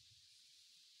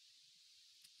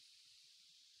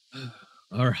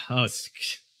 All right.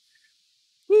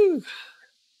 Woo.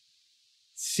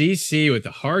 CC with the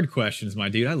hard questions, my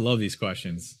dude. I love these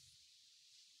questions.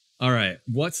 All right.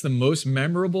 What's the most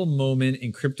memorable moment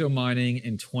in crypto mining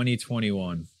in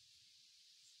 2021?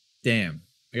 Damn.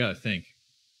 I got to think.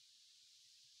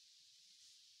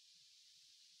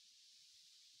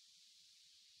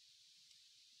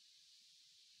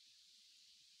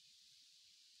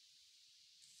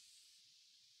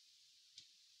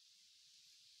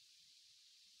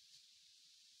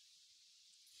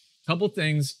 Couple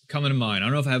things coming to mind. I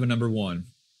don't know if I have a number one.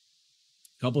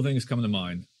 Couple things coming to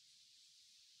mind.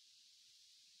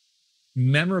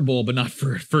 Memorable, but not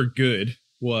for good,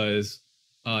 was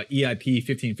EIP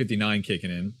 1559 kicking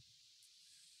in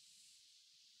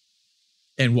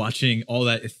and watching all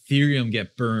that Ethereum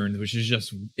get burned, which is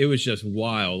just, it was just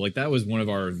wild. Like, that was one of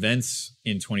our events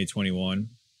in 2021.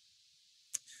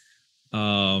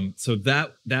 So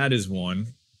that is one.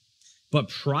 But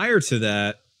prior to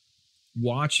that,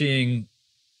 watching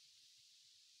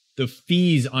the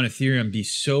fees on Ethereum be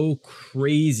so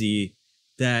crazy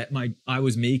that I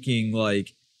was making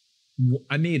like,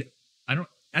 at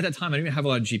that time I didn't even have a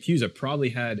lot of GPUs. I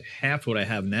probably had half what I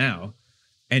have now,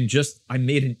 and just I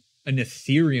made an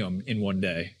Ethereum in one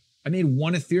day. I made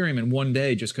one Ethereum in one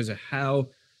day just because of how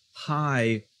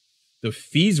high the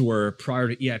fees were prior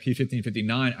to EIP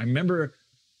 1559. I remember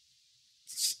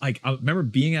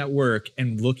being at work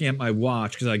and looking at my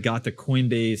watch because I got the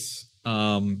Coinbase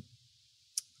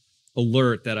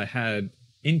alert that I had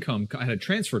income, I had a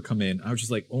transfer come in. I was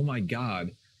just like, oh my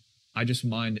God, I just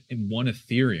mined in one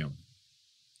Ethereum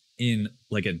in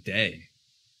like a day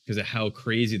because of how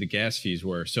crazy the gas fees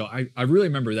were. So I really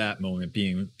remember that moment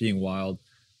being wild.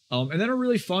 And then a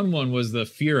really fun one was the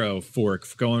Firo fork,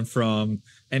 going from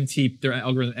their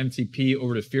algorithm MTP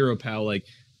over to FiroPal, like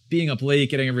being up late,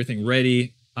 getting everything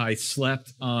ready. I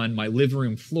slept on my living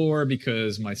room floor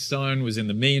because my son was in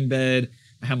the main bed.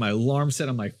 I had my alarm set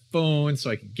on my phone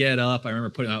so I could get up. I remember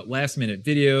putting out last minute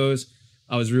videos.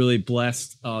 I was really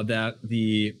blessed that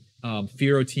the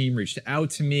Firo team reached out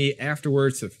to me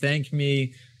afterwards to thank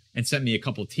me and sent me a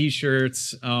couple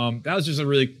t-shirts. That was just a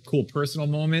really cool personal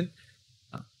moment.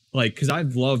 Like, because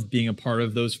I've loved being a part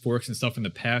of those forks and stuff in the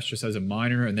past just as a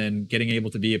miner, and then getting able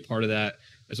to be a part of that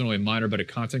as not only a miner but a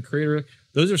content creator.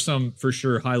 Those are some, for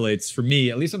sure, highlights for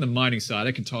me, at least on the mining side.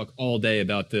 I can talk all day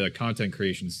about the content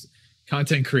creation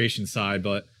side,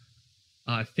 but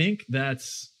I think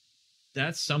that's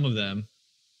some of them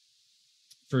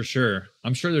for sure.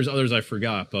 I'm sure there's others I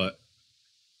forgot, but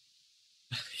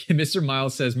Mr.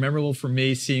 Miles says, memorable for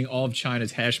me seeing all of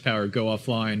China's hash power go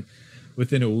offline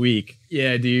within a week.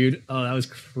 Yeah, dude. Oh, that was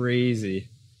crazy.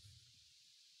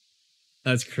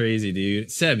 That's crazy,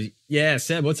 dude. Seb, yeah,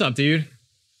 Seb, what's up, dude?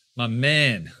 My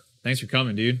man. Thanks for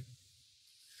coming, dude.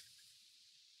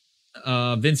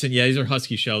 Vincent, yeah, these are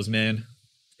Husky shells, man.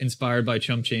 Inspired by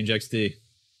Chump Change XD.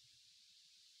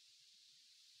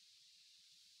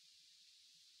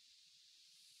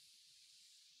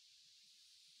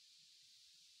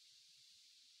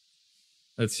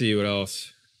 Let's see what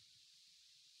else.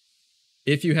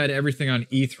 If you had everything on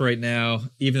ETH right now,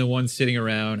 even the ones sitting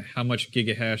around, how much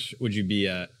gigahash would you be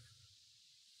at?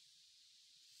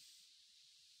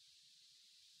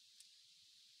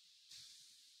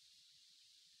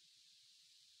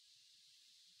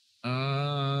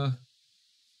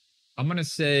 I'm going to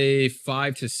say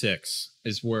 5 to 6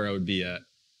 is where I would be at.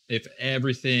 If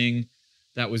everything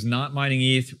that was not mining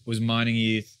ETH was mining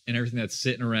ETH, and everything that's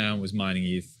sitting around was mining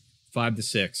ETH, 5 to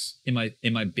 6 in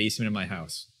my basement of my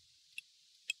house.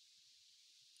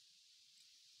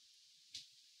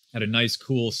 Had a nice,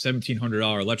 cool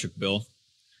 $1,700 electric bill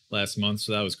last month,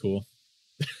 so that was cool.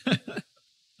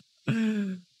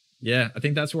 Yeah, I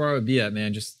think that's where I would be at,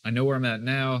 man. Just, I know where I'm at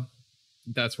now.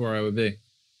 That's where I would be.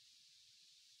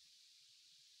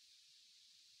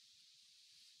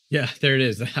 Yeah, there it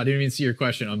is. I didn't even see your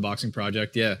question, Unboxing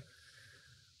Project. Yeah.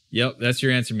 Yep, that's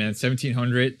your answer, man.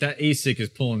 1,700. That ASIC is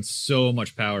pulling so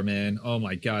much power, man. Oh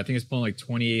my God. I think it's pulling like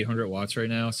 2,800 watts right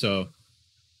now. So,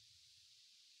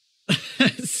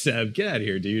 Seb, get out of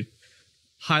here, dude.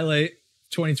 Highlight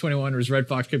 2021 was Red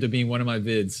Fox Crypto being one of my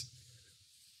vids.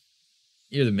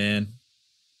 You're the man.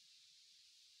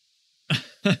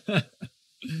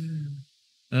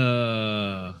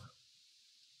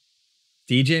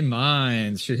 DJ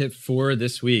Mines should hit 4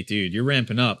 this week, dude. You're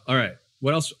ramping up. All right.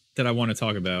 What else did I want to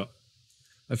talk about?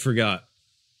 I forgot.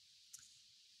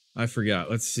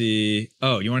 Let's see.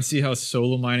 Oh, you want to see how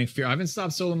solo mining Firo? I haven't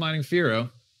stopped solo mining Firo.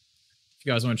 If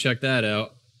you guys want to check that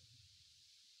out,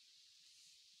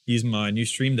 use my new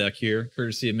stream deck here,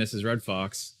 courtesy of Mrs. Red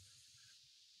Fox.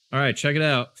 All right, check it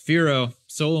out. Firo,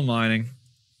 solo mining.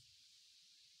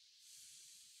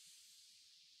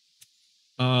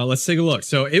 Let's take a look.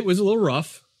 So it was a little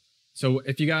rough. So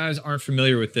if you guys aren't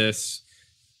familiar with this,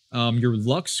 your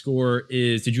luck score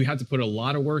is, did you have to put a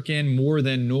lot of work in, more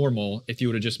than normal, if you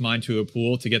would have just mined to a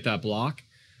pool to get that block?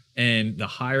 And the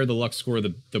higher the luck score,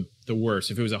 the worse.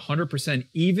 If it was 100%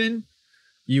 even,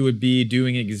 you would be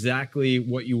doing exactly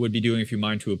what you would be doing if you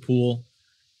mined to a pool.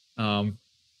 And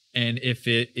if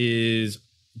it is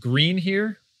green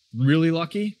here, really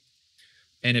lucky.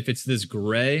 And if it's this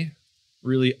gray,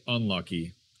 really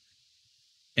unlucky.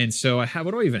 And so I have,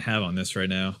 what do I even have on this right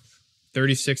now?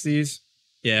 3060s?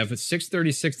 Yeah, if it's 6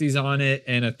 3060s on it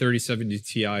and a 3070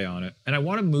 Ti on it. And I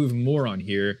want to move more on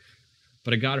here,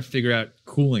 but I got to figure out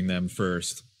cooling them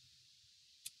first.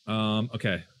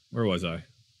 Okay, where was I?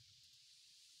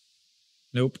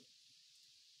 Nope.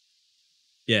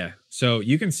 Yeah, so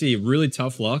you can see really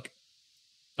tough luck.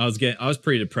 I was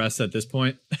pretty depressed at this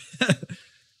point.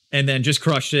 And then just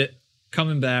crushed it,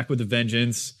 coming back with a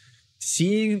vengeance.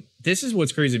 Seeing, this is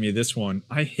what's crazy to me, this one.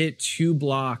 I hit 2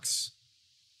 blocks.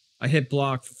 I hit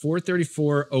block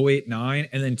 434.089,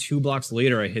 and then 2 blocks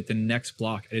later, I hit the next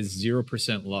block at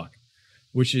 0% luck,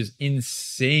 which is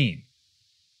insane.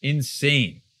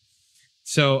 Insane.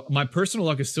 So my personal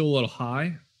luck is still a little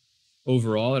high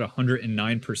overall at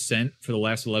 109% for the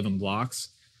last 11 blocks.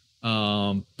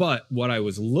 But what I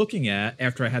was looking at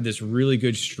after I had this really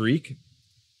good streak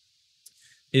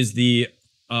is the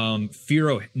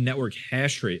Firo network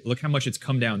hash rate. Look how much it's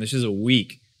come down. This is a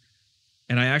week.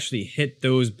 And I actually hit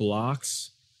those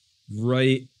blocks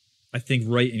right, I think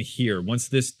right in here. Once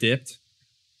this dipped,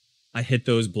 I hit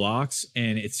those blocks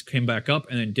and it's came back up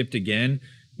and then dipped again,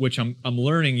 which I'm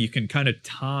learning you can kind of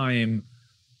time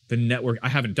the network. I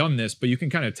haven't done this, but you can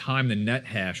kind of time the net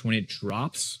hash. When it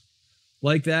drops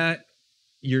like that,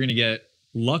 you're going to get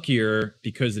luckier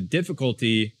because the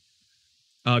difficulty,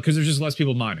 because there's just less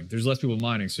people mining. There's less people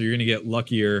mining, so you're going to get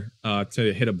luckier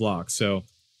to hit a block. So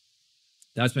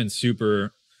that's been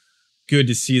super good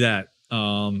to see that.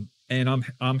 And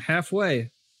I'm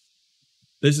halfway.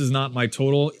 This is not my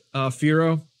total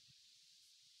Firo,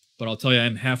 but I'll tell you,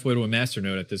 I'm halfway to a master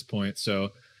node at this point.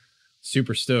 So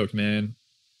super stoked, man.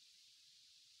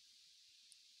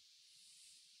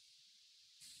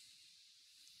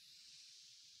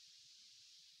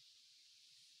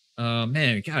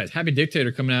 Man, guys, Happy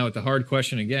Dictator coming out with the hard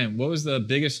question again. What was the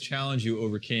biggest challenge you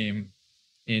overcame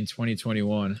in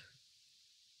 2021?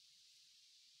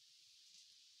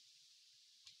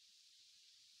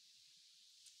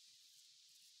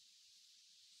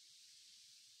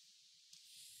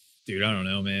 Dude, I don't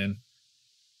know, man.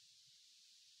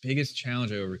 Biggest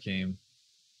challenge I overcame.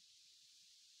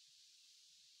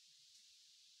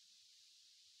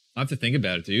 I have to think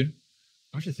about it, dude.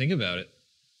 I have to think about it.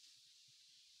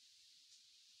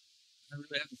 I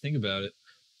really have to think about it.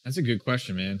 That's a good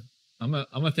question, man. I'm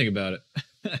gonna think about it.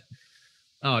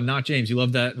 Oh, not James. You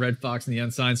love that Red Fox and the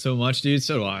Unsigned so much, dude.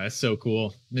 So do I. That's so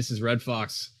cool. Mrs. Red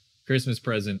Fox, Christmas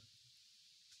present.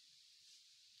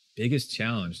 Biggest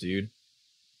challenge, dude.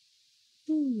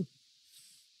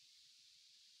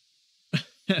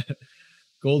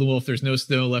 Golden Wolf, there's no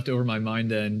snow left over my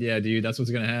mind end. Yeah, dude, that's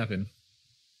what's gonna happen.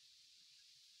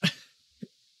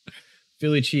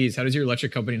 Philly Cheese, how does your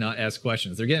electric company not ask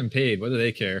questions? They're getting paid. What do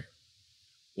they care?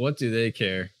 What do they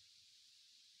care?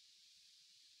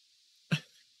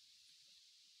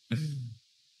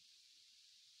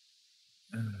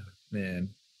 Man.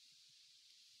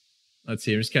 Let's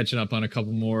see. I'm just catching up on a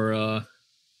couple more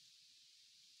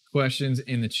questions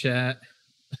in the chat.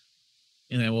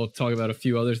 And then we'll talk about a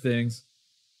few other things.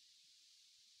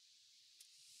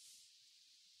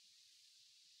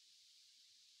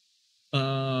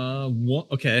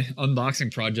 Okay,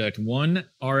 unboxing project. One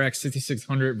RX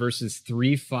 6600 versus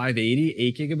 3 580,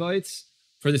 8 gigabytes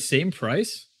for the same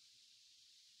price.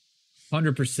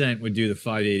 100% would do the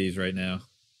 580s right now.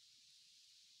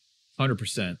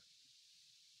 100%.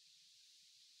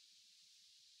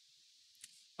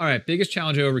 All right, biggest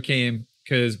challenge I overcame,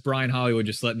 because Brian Hollywood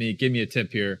just let me give me a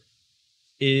tip here,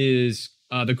 is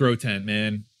the grow tent,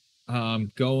 man.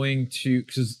 Going to,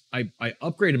 because I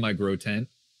upgraded my grow tent.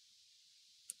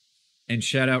 And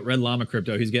shout out Red Llama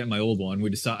Crypto. He's getting my old one.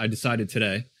 I decided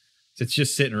today. So it's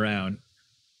just sitting around.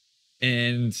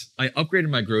 And I upgraded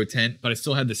my grow tent, but I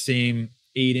still had the same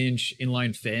 8-inch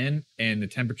inline fan. And the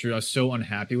temperature, I was so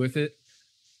unhappy with it.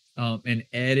 And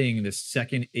adding the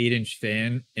second 8-inch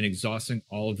fan and exhausting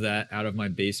all of that out of my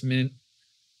basement.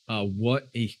 What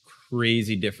a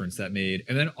crazy difference that made.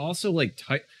 And then also like,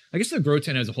 I guess the grow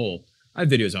tent as a whole. I have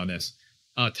videos on this.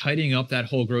 Tidying up that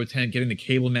whole grow tent, getting the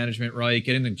cable management right,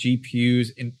 getting the GPUs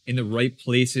in the right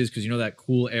places, because you know that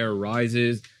cool air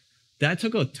rises. that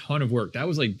took a ton of work. That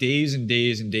was like days and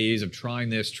days and days of trying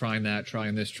this, trying that,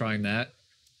 trying this, trying that.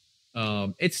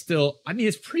 It's still, I mean,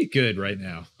 it's pretty good right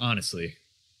now, honestly.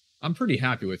 I'm pretty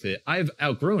happy with it. I've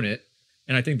outgrown it.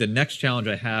 And I think the next challenge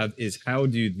I have is how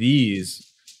do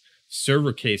these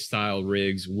server case style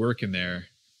rigs work in there?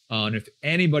 And if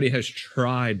anybody has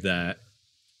tried that,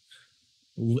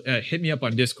 hit me up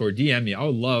on Discord, DM me. I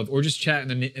would love, or just chat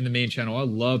in the main channel. I'd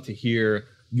love to hear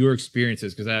your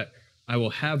experiences, because I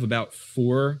will have about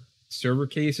 4 server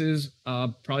cases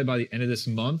probably by the end of this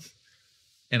month.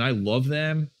 And I love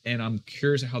them, and I'm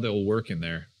curious how they'll work in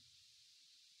there.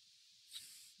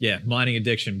 Yeah, mining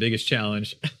addiction, biggest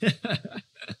challenge.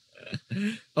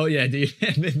 Oh yeah, dude.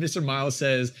 Mr. Miles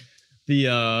says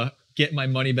the get my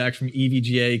money back from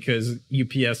EVGA because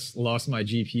UPS lost my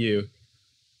GPU.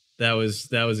 That was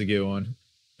a good one.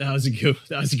 That was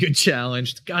a good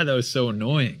challenge. God, that was so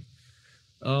annoying.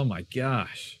 Oh my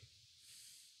gosh.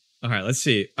 All right, let's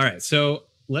see. All right, so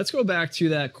let's go back to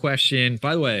that question.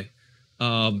 By the way,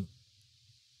 I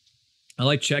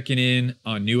like checking in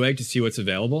on Newegg to see what's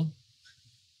available.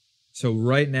 So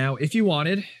right now, if you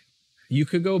wanted, you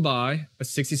could go buy a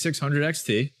 6600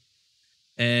 XT,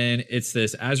 and it's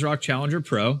this ASRock Challenger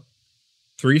Pro,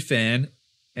 3-fan,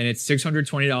 and it's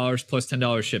 $620 plus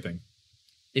 $10 shipping.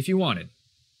 If you wanted.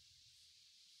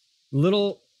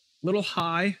 Little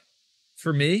high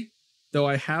for me, though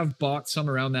I have bought some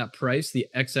around that price, the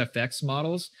XFX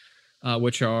models,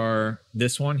 which are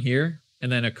this one here,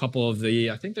 and then a couple of the,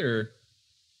 I think they're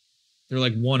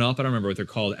like one up. I don't remember what they're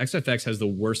called. XFX has the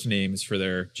worst names for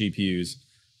their GPUs.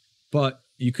 But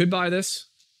you could buy this.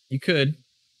 You could,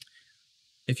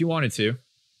 if you wanted to.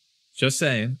 Just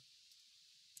saying.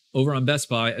 Over on Best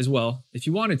Buy as well. If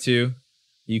you wanted to,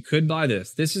 you could buy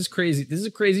this. This is crazy. This is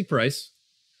a crazy price.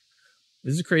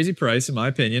 This is a crazy price, in my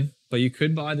opinion. But you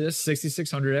could buy this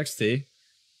 6600 XT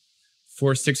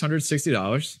for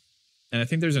 $660. And I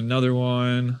think there's another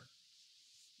one.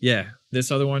 Yeah,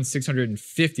 this other one,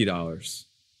 $650.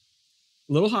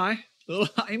 A little high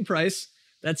in price.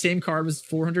 That same card was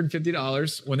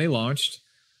 $450 when they launched.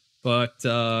 But,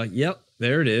 yep,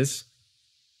 there it is.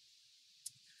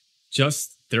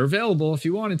 Just, they're available if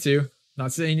you wanted to.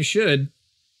 Not saying you should.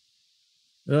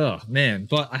 Oh, man.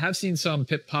 But I have seen some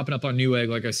popping up on Newegg,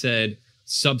 like I said,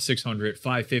 sub 600,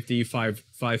 550,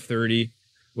 530,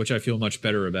 which I feel much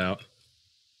better about.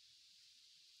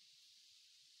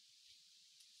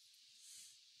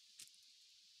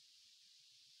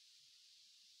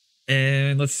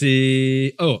 And let's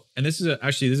see. Oh, and this is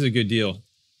a good deal,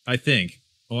 I think.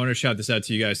 I want to shout this out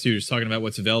to you guys too, just talking about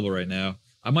what's available right now.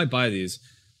 I might buy these.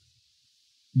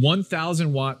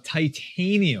 1,000 watt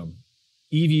titanium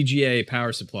EVGA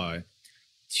power supply,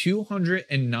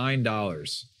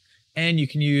 $209. And you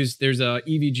can use, there's a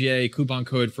EVGA coupon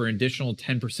code for an additional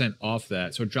 10% off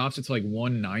that. So it drops it to like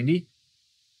 $190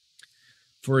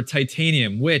 for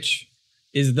titanium, which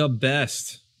is the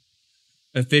best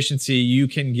efficiency you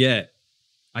can get.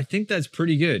 I think that's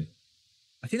pretty good.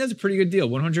 I think that's a pretty good deal.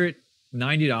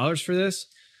 $190 for this.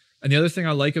 And the other thing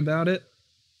I like about it,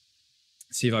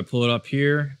 see if I pull it up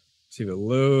here, see if it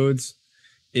loads,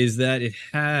 is that it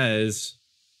has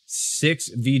 6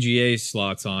 VGA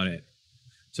slots on it.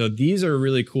 So these are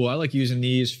really cool. I like using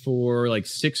these for like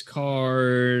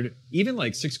 6-card, even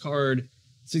like 6-card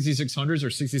 6600s or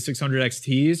 6600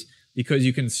 XTs, because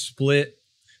you can split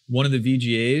one of the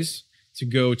VGAs to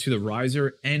go to the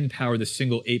riser and power the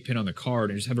single 8-pin on the card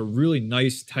and just have a really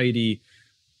nice, tidy,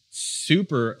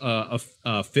 super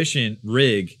efficient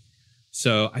rig.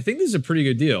 So I think this is a pretty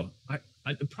good deal.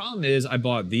 The problem is I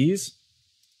bought these.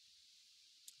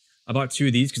 I bought 2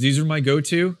 of these because these are my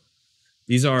go-to.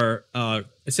 These are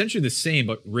essentially the same,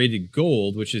 but rated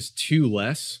gold, which is 2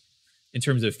 less. In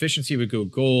terms of efficiency, we go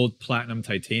gold, platinum,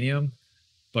 titanium.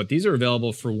 But these are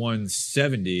available for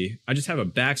 $170. I just have a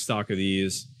back stock of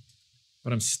these.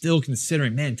 But I'm still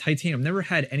considering, man, titanium. I've never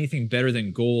had anything better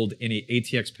than gold in a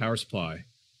ATX power supply.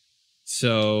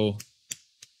 So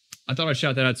I thought I'd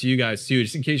shout that out to you guys too,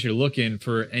 just in case you're looking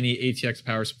for any ATX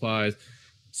power supplies.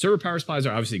 Server power supplies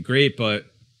are obviously great, but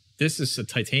this is a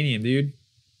titanium, dude.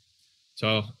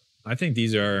 So I think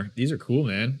these are cool,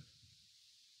 man.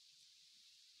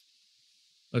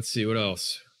 Let's see what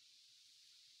else.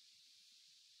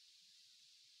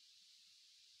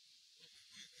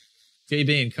 Jay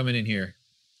Bain coming in here.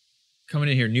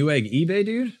 Newegg eBay,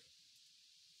 dude.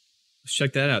 Let's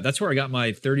check that out. That's where I got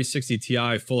my 3060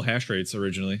 Ti full hash rates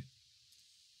originally.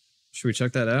 Should we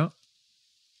check that out?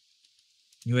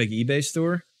 Newegg eBay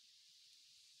store.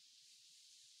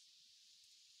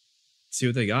 See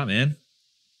what they got, man.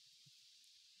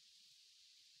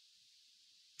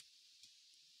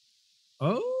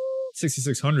 Oh,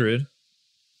 6600.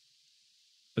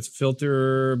 Let's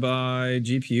filter by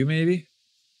GPU maybe.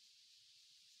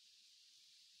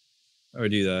 How do I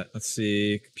do that? Let's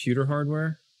see, computer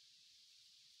hardware.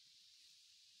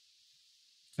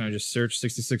 Can I just search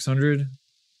 6600?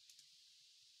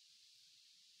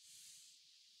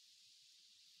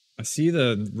 I see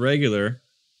the regular.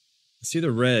 I see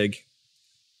the reg.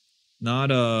 Not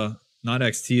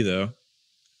XT though.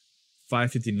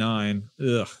 559.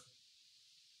 Ugh.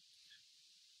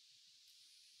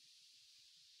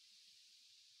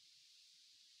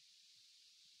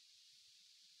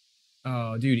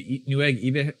 Oh, dude, Newegg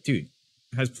eBay, dude,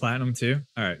 has platinum too.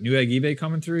 All right, Newegg eBay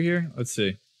coming through here. Let's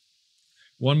see.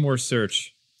 One more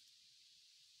search.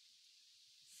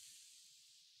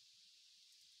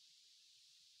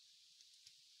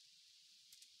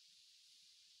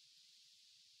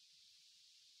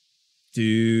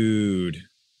 Dude,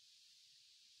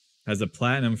 has a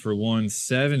platinum for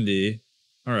 170.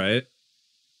 All right.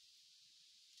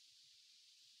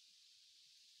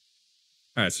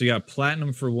 All right, so you got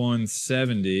platinum for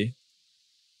 170.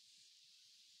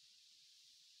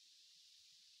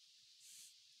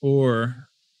 Or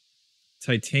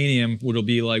titanium would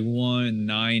be like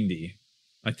 190,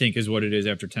 I think is what it is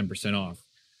after 10% off.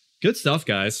 Good stuff,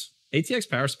 guys. ATX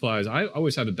power supplies, I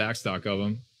always have the backstock of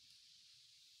them.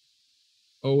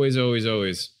 Always, always,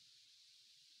 always.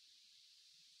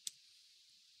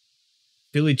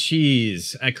 Philly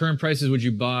cheese. At current prices, would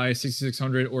you buy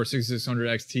 6600 or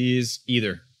 6600 XTs?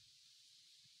 Either.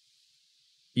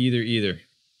 Either.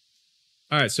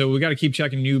 All right, so we got to keep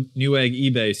checking Newegg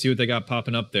eBay, see what they got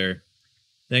popping up there.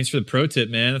 Thanks for the pro tip,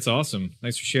 man. That's awesome.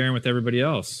 Thanks for sharing with everybody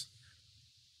else.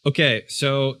 Okay,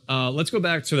 so let's go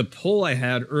back to the poll I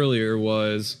had earlier.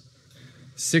 Was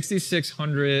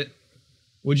 6600.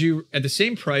 Would you, at the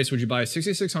same price, would you buy a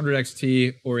 6600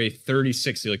 XT or a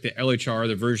 3060, like the LHR,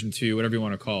 the version 2, whatever you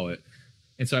want to call it?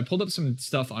 And so I pulled up some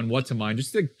stuff on what to mine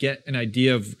just to get an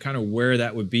idea of kind of where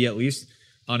that would be, at least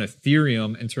on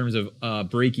Ethereum, in terms of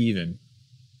break even.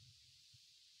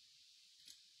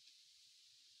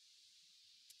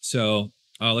 So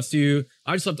let's do,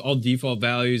 I just left all default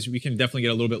values. We can definitely get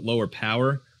a little bit lower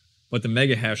power, but the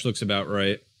mega hash looks about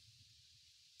right.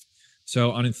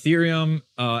 So on Ethereum,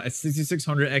 at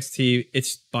 6600 XT,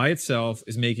 it's by itself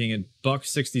is making a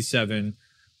 $1.67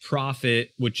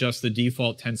 profit with just the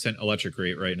default 10-cent electric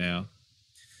rate right now,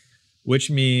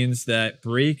 which means that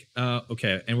break.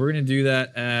 Okay, and we're gonna do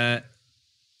that at,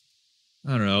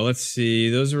 I don't know. Let's see.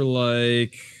 Those are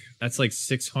like, that's like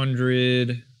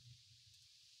 600.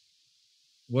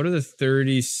 What are the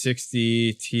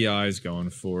 3060 Ti's going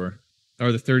for?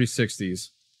 Or the 3060s?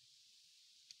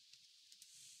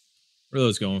 What are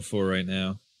those going for right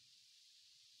now?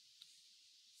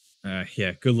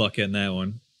 Yeah, good luck getting that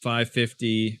one.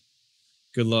 550.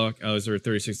 Good luck. Oh, those are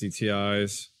 3060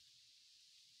 Ti's.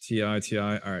 Ti. All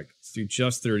right, let's do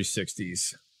just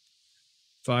 3060s.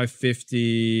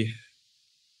 550.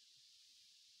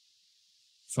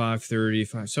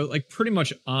 530. So like pretty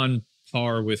much on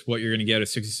par with what you're going to get a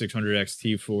 6600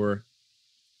 XT for.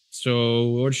 So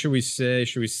what should we say?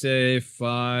 Should we say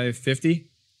 550?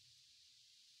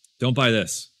 Don't buy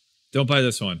this. Don't buy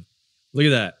this one. Look at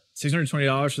that.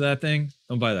 $620 for that thing.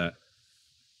 Don't buy that.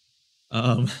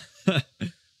 All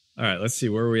right, let's see.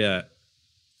 Where are we at?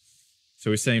 So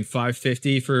we're saying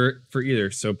 550 for either.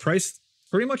 So price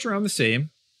pretty much around the same.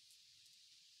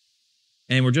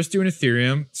 And we're just doing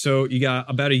Ethereum. So you got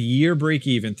about a year break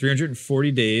even,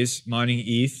 340 days mining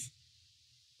ETH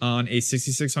on a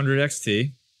 6600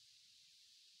 XT.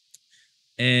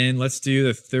 And let's do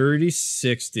the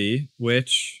 3060,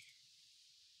 which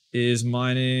is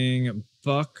mining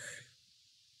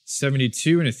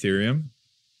 $1.72 in Ethereum.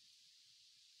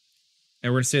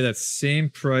 And we're going to say that same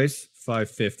price,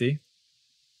 550.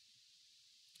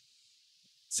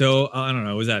 So, I don't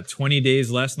know, was that 20 days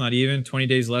less, not even, 20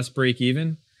 days less break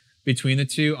even between the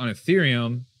two on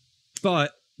Ethereum.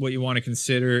 But what you want to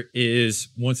consider is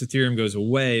once Ethereum goes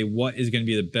away, what is going to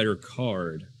be the better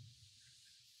card?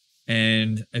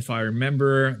 And if I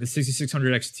remember, the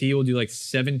 6600 XT will do like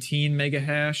 17 mega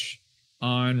hash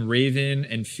on Raven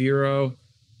and Firo.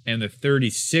 And the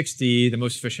 3060, the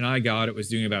most efficient I got, it was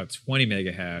doing about 20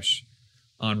 mega hash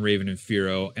on Raven and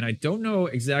Firo. And I don't know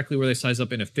exactly where they size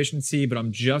up in efficiency, but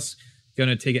I'm just going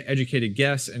to take an educated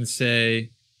guess and say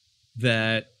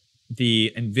that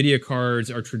the NVIDIA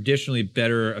cards are traditionally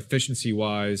better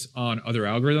efficiency-wise on other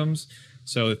algorithms.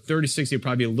 So the 3060 will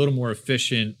probably be a little more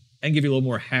efficient and give you a little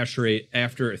more hash rate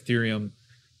after Ethereum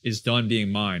is done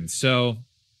being mined. So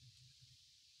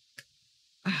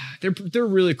they're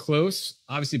really close.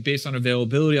 Obviously, based on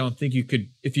availability, I don't think you could,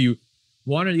 if you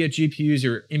wanted to get GPUs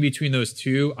or in between those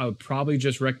two, I would probably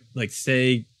just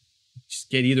say just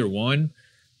get either one.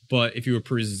 But if you were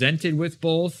presented with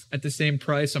both at the same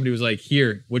price, somebody was like,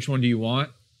 here, which one do you want?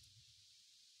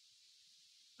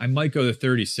 I might go the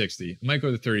 3060. I might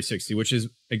go the 3060, which is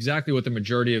exactly what the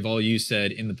majority of all you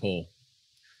said in the poll.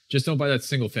 Just don't buy that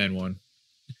single fan one.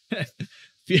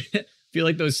 Feel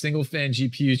like those single fan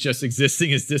GPUs just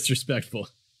existing is disrespectful.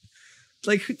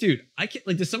 Like, dude, I can't,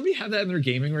 like, does somebody have that in their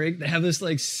gaming rig? They have this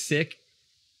like sick,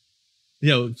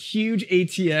 huge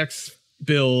ATX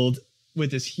build with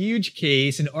this huge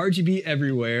case and RGB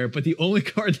everywhere, but the only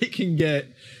card they can get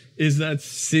is that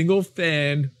single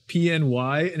fan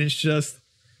PNY, and it's just,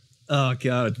 oh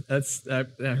god,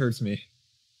 that hurts me.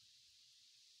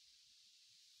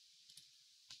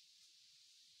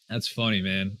 That's funny,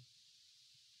 man.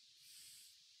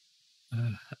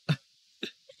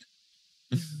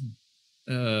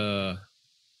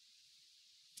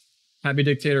 Happy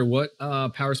Dictator, what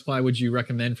power supply would you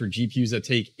recommend for GPUs that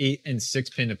take 8 and 6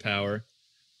 pin of power?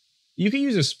 You can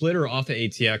use a splitter off the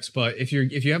ATX, but if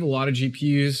you have a lot of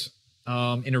GPUs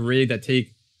in a rig that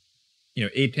take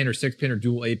 8 pin or 6 pin or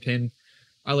dual 8 pin,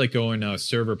 I like going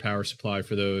server power supply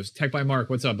for those. Tech by Mark,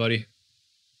 what's up, buddy?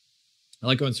 I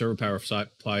like going server power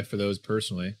supply for those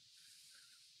personally.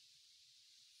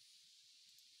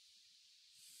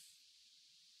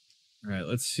 All right,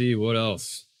 let's see what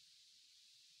else.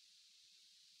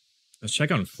 Let's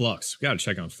check on Flux. We got to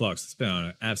check on Flux. It's been on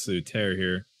an absolute tear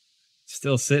here.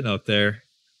 Still sitting up there.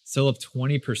 Still up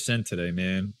 20% today,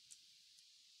 man.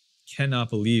 Cannot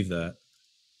believe that.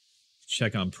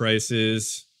 Check on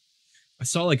prices. I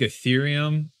saw like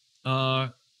Ethereum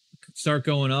start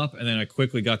going up, and then I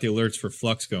quickly got the alerts for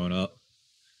Flux going up.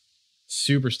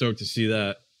 Super stoked to see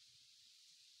that.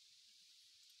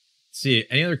 See,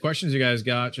 any other questions you guys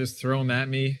got, just throw them at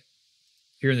me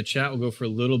here in the chat. We'll go for a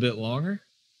little bit longer.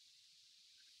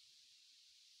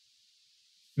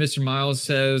 Mr. Miles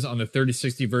says on the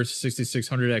 3060 versus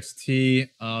 6600 XT,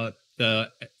 the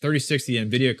 3060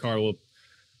 NVIDIA card will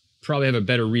probably have a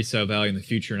better resale value in the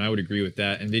future, and I would agree with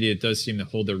that. NVIDIA does seem to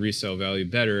hold their resale value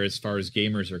better as far as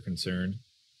gamers are concerned.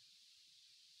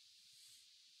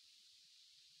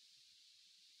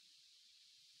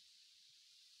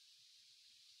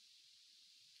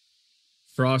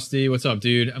 Frosty, what's up,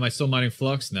 dude? Am I still mining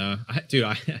Flux? No. Dude,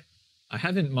 I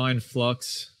haven't mined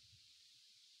Flux.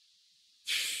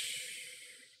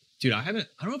 Dude, I don't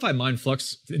know if I mined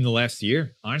Flux in the last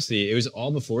year. Honestly, it was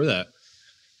all before that.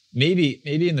 Maybe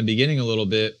in the beginning a little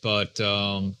bit, but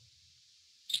I'm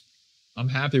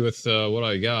happy with what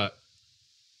I got.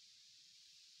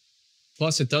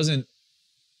 Plus, it doesn't,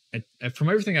 from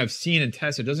everything I've seen and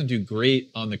tested, it doesn't do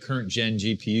great on the current gen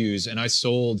GPUs, and I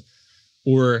sold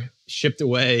or shipped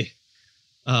away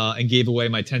and gave away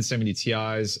my 1070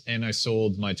 Ti's, and I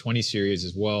sold my 20 series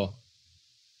as well.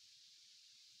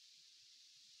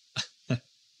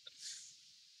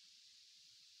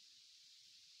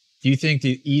 Do you think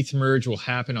the ETH merge will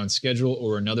happen on schedule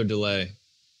or another delay?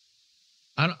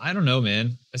 I don't know,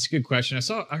 man. That's a good question. I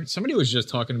saw somebody was just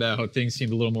talking about how things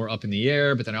seemed a little more up in the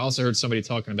air, but then I also heard somebody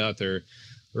talking about they're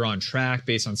on track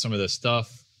based on some of the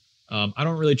stuff. I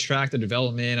don't really track the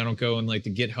development. I don't go in like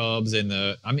the GitHubs and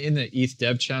I'm in the ETH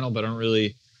dev channel, but I don't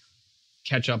really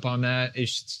catch up on that. I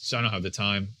don't have the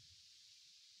time.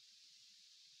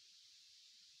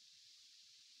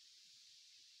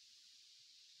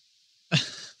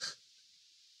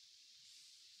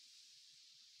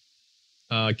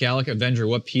 Gallic Avenger,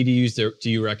 what PDUs do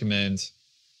you recommend?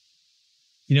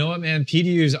 You know what, man?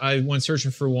 PDUs, I went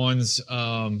searching for ones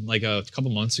like a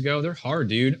couple months ago. They're hard,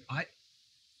 dude.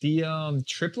 The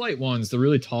Triplite ones, the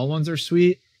really tall ones are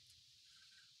sweet,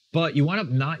 but you wind up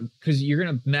not, because you're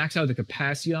going to max out the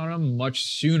capacity on them much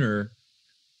sooner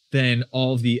than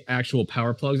all of the actual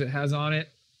power plugs it has on it.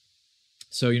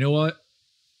 So you know what?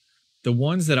 The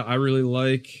ones that I really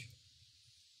like,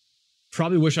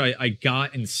 probably wish I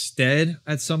got instead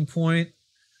at some point.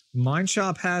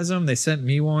 Mindshop has them. They sent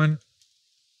me one.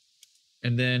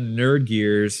 And then Nerd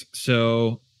Gears.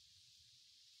 So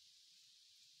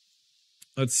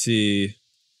let's see.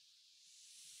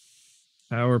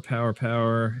 Power.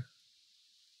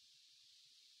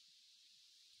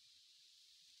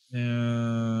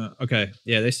 Okay.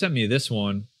 Yeah, they sent me this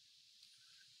one,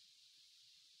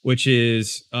 which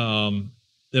is the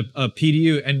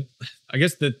PDU. And I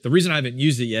guess the reason I haven't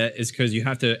used it yet is because you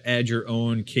have to add your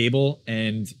own cable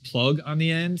and plug on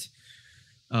the end.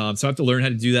 So I have to learn how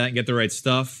to do that and get the right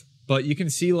stuff. But you can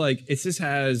see like it just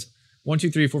has 1,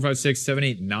 2, 3, 4, 5, 6, 7,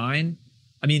 8, 9.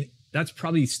 I mean, that's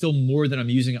probably still more than I'm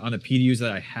using on the PDUs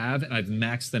that I have, and I've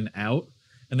maxed them out.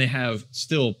 And they have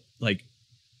still like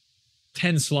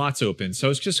 10 slots open. So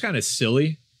it's just kind of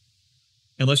silly.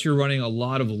 Unless you're running a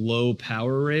lot of low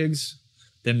power rigs,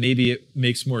 then maybe it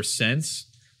makes more sense.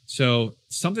 So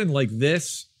something like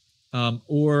this,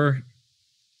 or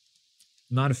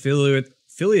not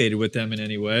affiliated with them in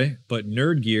any way, but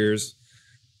Nerd Gear's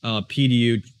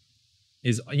PDU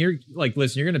is, you're like,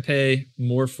 listen, you're going to pay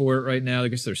more for it right now. I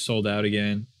guess they're sold out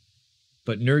again.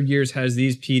 But Nerd Gears has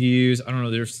these PDUs. I don't know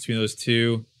the difference between those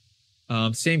two.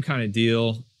 Same kind of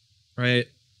deal, right?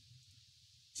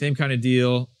 Same kind of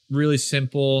deal. Really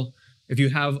simple. If you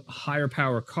have higher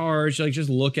power cards, like just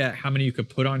look at how many you could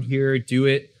put on here. Do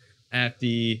it at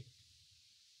the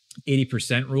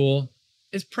 80% rule.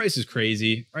 Its price is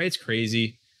crazy, right? It's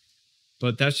crazy.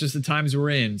 But that's just the times we're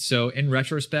in. So in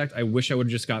retrospect, I wish I would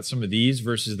have just got some of these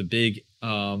versus the big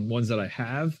ones that I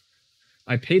have.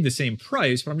 I paid the same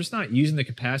price, but I'm just not using the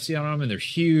capacity on them, and they're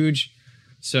huge.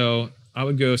 So I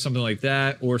would go something like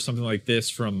that or something like this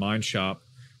from Mine Shop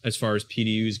as far as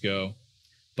PDUs go.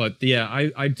 But yeah,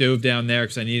 I dove down there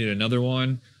because I needed another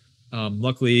one.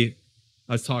 Luckily,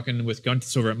 I was talking with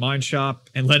Guntus over at Mine Shop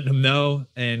and letting him know.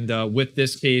 And with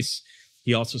this case,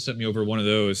 he also sent me over one of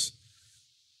those.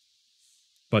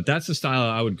 But that's the style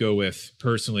I would go with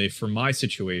personally for my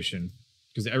situation,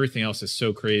 because everything else is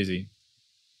so crazy.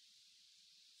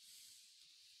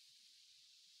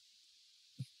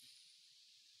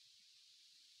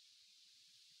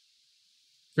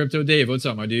 Crypto Dave, what's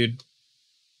up, my dude?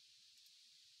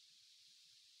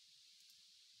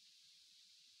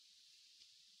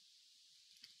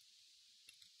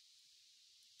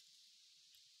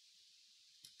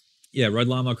 Yeah, Red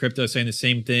Llama Crypto saying the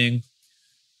same thing.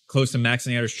 Close to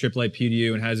maxing out his AAA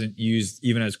PDU and hasn't used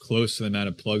even as close to the amount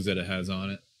of plugs that it has on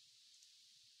it.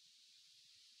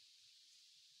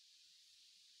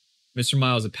 Mr.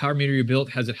 Miles, the power meter you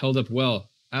built, has it held up well?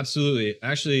 Absolutely.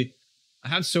 Actually, I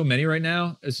have so many right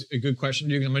now. It's a good question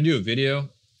to do. I'm going to do a video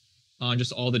on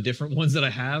just all the different ones that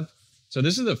I have. So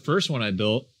this is the first one I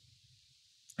built.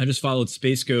 I just followed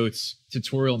Space Goat's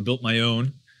tutorial and built my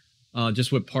own.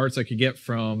 Just with parts I could get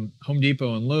from Home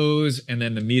Depot and Lowe's, and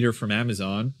then the meter from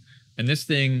Amazon. And this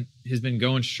thing has been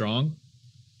going strong.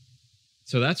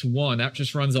 So that's one. That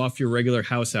just runs off your regular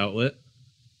house outlet.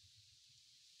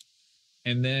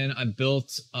 And then I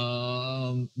built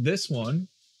this one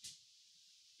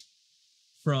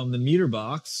from the meter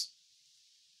box.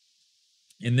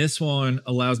 And this one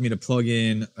allows me to plug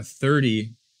in a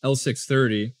 30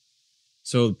 L630.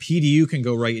 So PDU can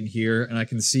go right in here, and I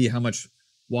can see how much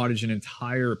wattage an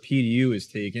entire PDU is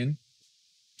taken.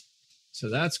 So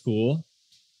that's cool.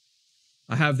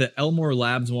 I have the Elmore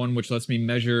Labs one, which lets me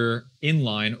measure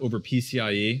inline over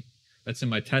PCIe. That's in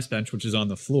my test bench, which is on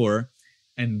the floor.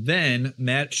 And then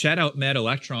shout out Mad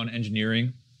Electron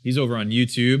Engineering. He's over on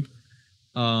YouTube.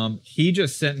 He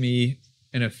just sent me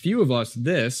and a few of us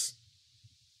this.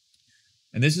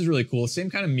 And this is really cool. Same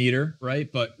kind of meter, right?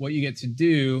 But what you get to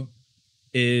do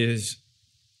is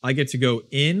I get to go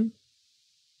in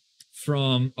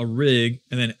from a rig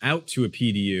and then out to a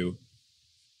PDU.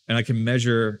 And I can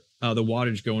measure the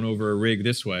wattage going over a rig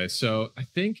this way. So I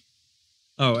think,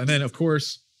 oh, and then of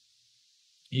course,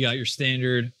 you got your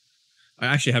standard. I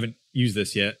actually haven't used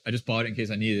this yet. I just bought it in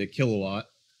case I needed a kilowatt.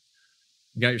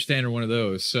 You got your standard one of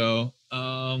those. So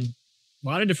a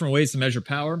lot of different ways to measure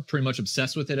power. I'm pretty much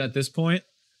obsessed with it at this point.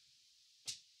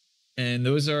 And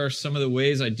those are some of the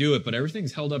ways I do it, but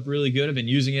everything's held up really good. I've been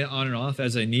using it on and off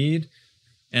as I need.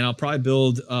 And I'll probably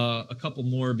build a couple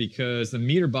more because the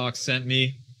meter box sent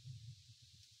me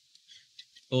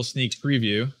a little sneak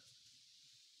preview.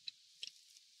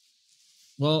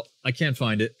 Well, I can't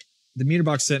find it. The meter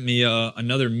box sent me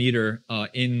another meter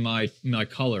in my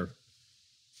color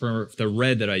for the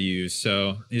red that I use.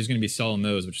 So he's going to be selling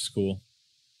those, which is cool.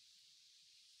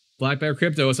 Black Bear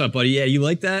Crypto, what's up, buddy? Yeah, you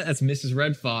like that? That's Mrs.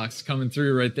 Red Fox coming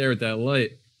through right there with that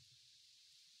light.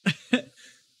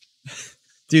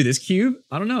 Dude, this cube,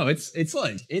 I don't know.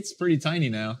 It's pretty tiny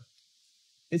now.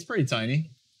 It's pretty tiny.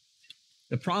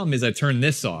 The problem is I turned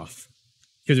this off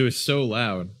because it was so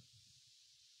loud.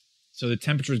 So the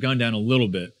temperature's gone down a little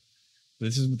bit.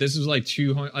 This is like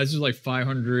 200. This is like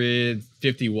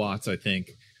 550 watts, I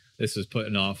think. This is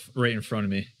putting off right in front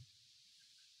of me.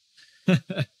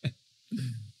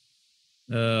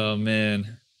 Oh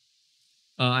man.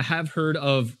 I have heard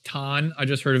of TON. I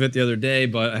just heard of it the other day,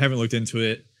 but I haven't looked into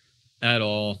it at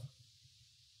all.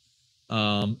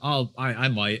 I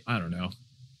might. I don't know.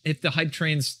 If the hype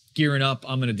train's gearing up,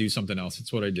 I'm gonna do something else.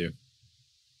 It's what I do.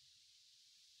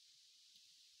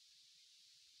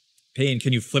 Payne,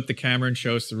 can you flip the camera and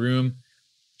show us the room?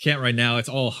 Can't right now. It's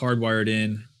all hardwired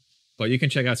in, but you can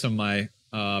check out some of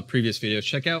my previous videos.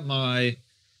 Check out my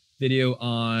video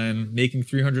on making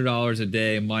 $300 a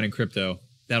day mining crypto.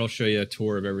 That'll show you a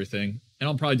tour of everything. And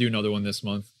I'll probably do another one this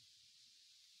month.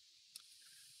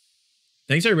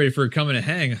 Thanks everybody for coming to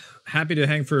hang. Happy to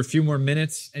hang for a few more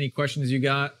minutes. Any questions you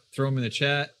got, throw them in the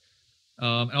chat.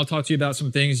 And I'll talk to you about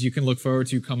some things you can look forward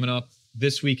to coming up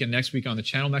this week and next week on the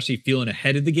channel. I'm actually feeling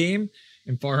ahead of the game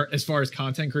as far as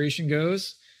content creation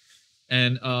goes.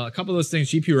 And a couple of those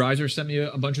things, GPU Riser sent me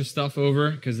a bunch of stuff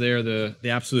over because they are the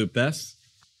absolute best.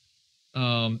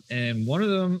 And one of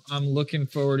them I'm looking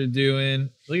forward to doing.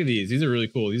 Look at these. These are really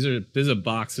cool. This is a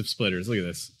box of splitters. Look at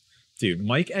this. Dude,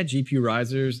 Mike at GPU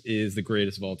Risers is the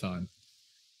greatest of all time.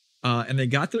 And they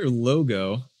got their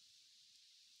logo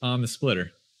on the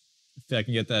splitter. If I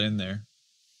can get that in there.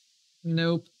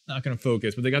 Nope, not going to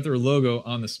focus. But they got their logo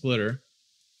on the splitter.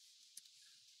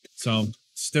 So I'm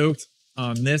stoked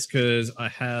on this because I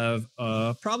have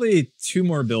probably 2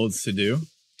 more builds to do.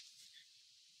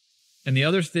 And the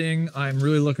other thing I'm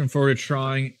really looking forward to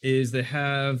trying is they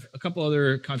have a couple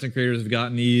other content creators have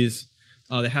gotten these.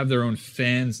 They have their own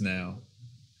fans now.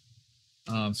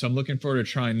 So I'm looking forward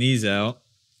to trying these out.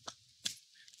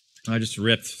 I just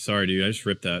ripped. Sorry, dude. I just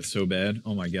ripped that so bad.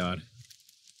 Oh, my God.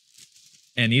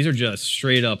 And these are just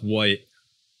straight up white.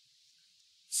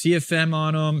 CFM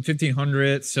on them,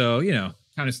 1500. So, you know,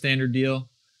 kind of standard deal.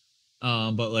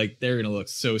 But, like, they're going to look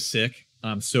so sick.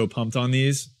 I'm so pumped on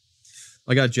these.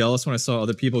 I got jealous when I saw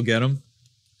other people get them.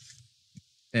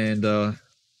 And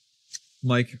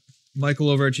Michael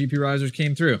over at GP Risers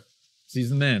came through. He's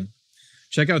the man.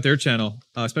 Check out their channel,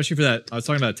 especially for that. I was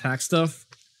talking about tax stuff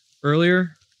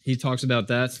earlier. He talks about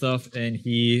that stuff, and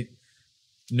he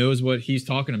knows what he's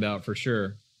talking about for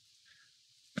sure.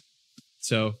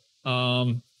 So,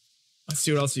 let's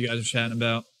see what else you guys are chatting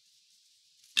about.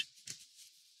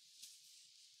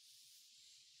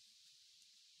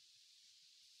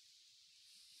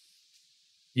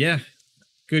 Yeah,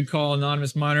 good call,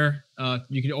 Anonymous Miner.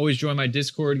 You can always join my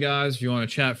Discord, guys, if you want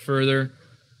to chat further.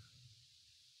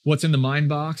 What's in the mine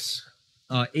box?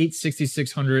 8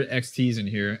 6600 XTs in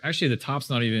here. Actually, the top's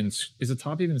not even... Is the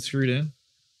top even screwed in?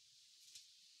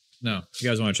 No. If you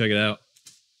guys want to check it out.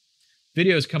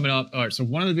 Videos coming up. All right, so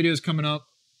one of the videos coming up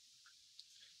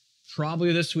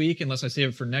probably this week, unless I save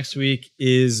it for next week,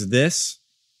 is this.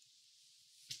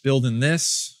 Building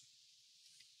this.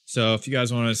 So if you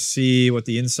guys want to see what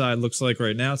the inside looks like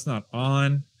right now, it's not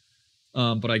on.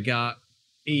 But I got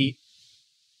 8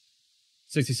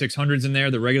 6600s in there,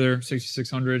 the regular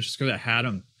 6600s, just because I had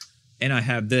them. And I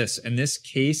have this. And this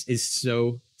case is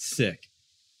so sick.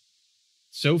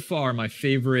 So far, my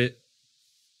favorite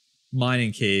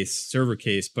mining case, server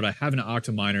case, but I have an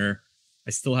Octominer. I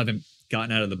still haven't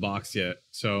gotten out of the box yet.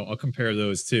 So I'll compare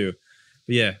those too.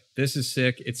 But yeah, this is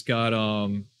sick. It's got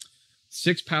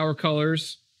 6 power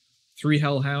colors, 3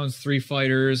 Hellhounds, 3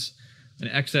 fighters, an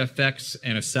XFX,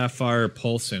 and a Sapphire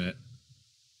Pulse in it.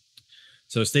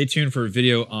 So stay tuned for a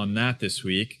video on that this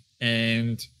week.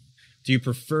 And do you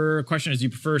prefer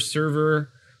server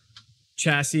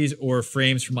chassis or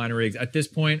frames for miner rigs? At this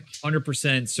point,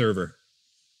 100% server.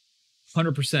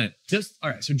 100%. All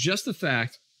right, so just the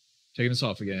fact, taking this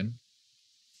off again,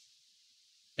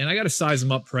 and I got to size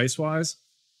them up price-wise,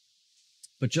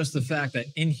 but just the fact that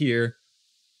in here,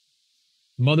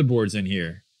 motherboards in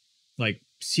here, like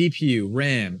CPU,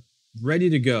 RAM, ready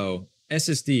to go,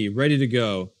 SSD, ready to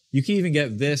go. You can even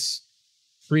get this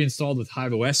pre-installed with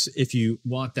HiveOS if you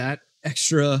want that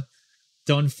extra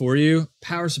done for you.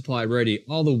 Power supply ready.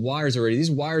 All the wires are ready. These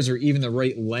wires are even the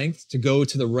right length to go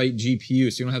to the right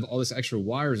GPU, so you don't have all this extra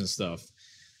wires and stuff.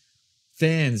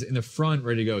 Fans in the front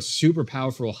ready to go. Super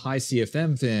powerful high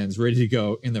CFM fans ready to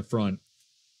go in the front.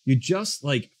 You just,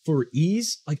 like, for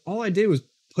ease, like, all I did was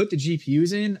put the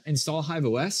GPUs in, install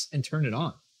HiveOS, and turn it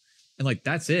on. And, like,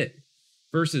 that's it.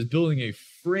 Versus building a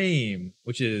frame,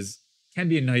 which can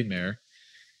be a nightmare,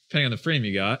 depending on the frame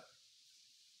you got.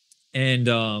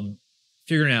 And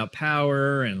figuring out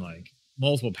power and, like,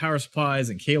 multiple power supplies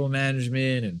and cable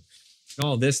management and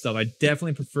all this stuff. I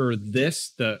definitely prefer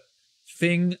this. The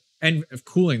thing, and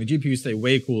cooling, the GPUs stay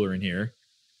way cooler in here.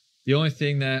 The only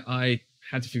thing that I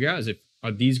had to figure out is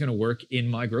are these going to work in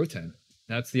my Grow tent?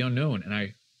 That's the unknown. And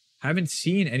I haven't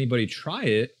seen anybody try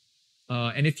it.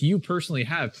 And if you personally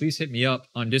have, please hit me up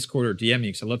on Discord or DM me,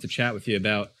 because I'd love to chat with you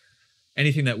about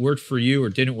anything that worked for you or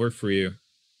didn't work for you.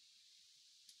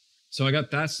 So I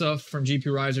got that stuff from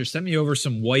GPU Riser. Send me over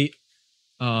some white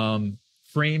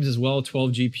frames as well,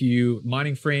 12 GPU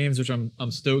mining frames, which I'm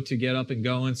stoked to get up and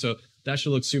going. So that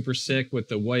should look super sick with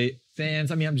the white fans.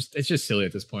 I mean, it's just silly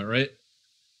at this point, right?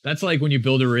 That's like when you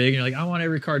build a rig and you're like, I want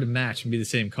every card to match and be the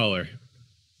same color.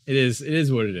 It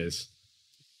is what it is.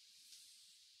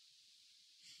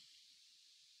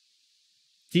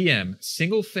 DM,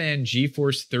 single fan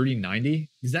GeForce 3090.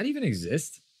 Does that even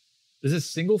exist? Does a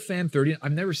single fan 30?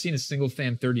 I've never seen a single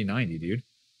fan 3090, dude.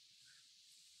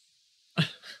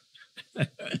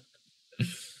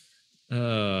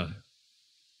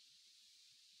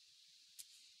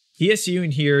 PSU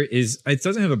in here is, it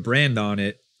doesn't have a brand on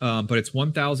it, but it's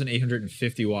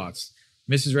 1,850 watts.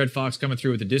 Mrs. Red Fox coming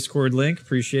through with the Discord link.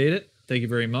 Appreciate it. Thank you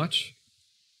very much.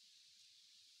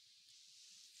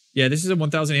 Yeah, this is a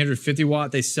 1,850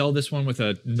 watt. They sell this one with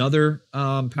another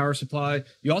power supply.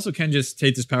 You also can just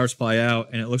take this power supply out,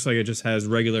 and it looks like it just has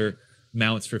regular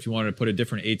mounts for if you wanted to put a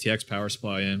different ATX power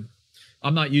supply in.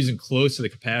 I'm not using close to the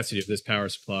capacity of this power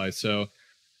supply, so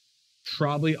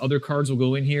probably other cards will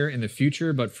go in here in the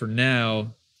future, but for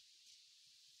now,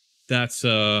 that's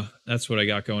what I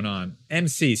got going on.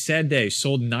 MC, sad day,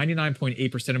 sold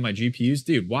 99.8% of my GPUs.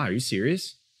 Dude, why? Are you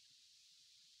serious?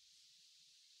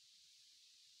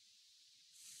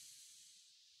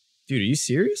 Dude, are you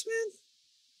serious, man?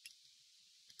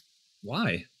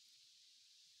 Why?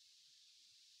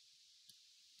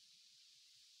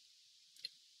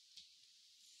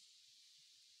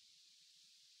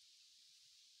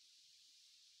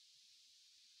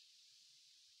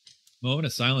 Moment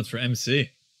of silence for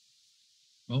MC.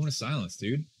 Moment of silence,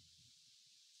 dude.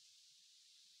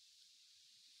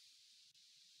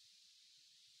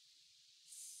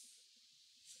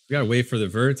 We gotta wait for the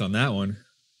verdict on that one.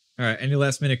 All right, any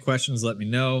last minute questions, let me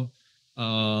know.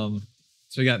 So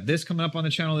we got this coming up on the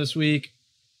channel this week.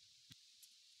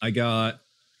 I got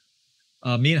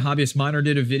me and Hobbyist Miner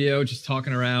did a video just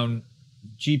talking around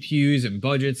GPUs and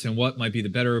budgets and what might be the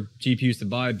better GPUs to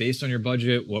buy based on your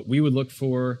budget, what we would look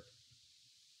for.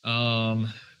 I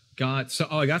got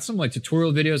some like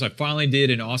tutorial videos. I finally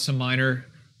did an Awesome Miner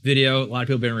video. A lot of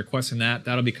people have been requesting that.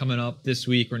 That'll be coming up this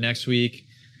week or next week.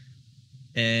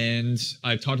 And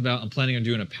I've talked about, I'm planning on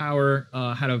doing a power,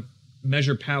 how to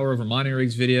measure power over mining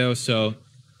rigs video. So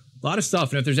a lot of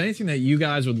stuff. And if there's anything that you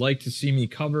guys would like to see me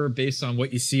cover based on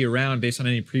what you see around, based on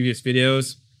any previous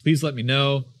videos, please let me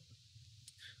know.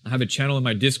 I have a channel in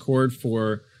my Discord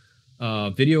for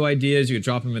video ideas. You can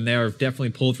drop them in there. I've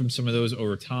definitely pulled from some of those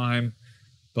over time.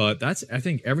 But that's, I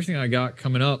think, everything I got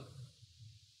coming up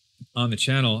on the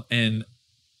channel. And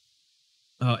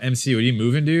MC, what are you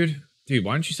moving, dude? Dude,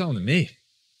 why don't you sell them to me?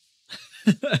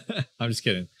 I'm just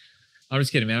kidding. I'm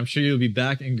just kidding, man. I'm sure you'll be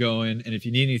back and going. And if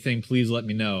you need anything, please let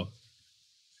me know.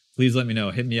 Please let me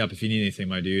know. Hit me up if you need anything,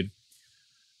 my dude.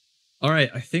 All right.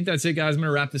 I think that's it, guys. I'm going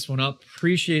to wrap this one up.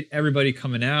 Appreciate everybody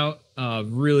coming out.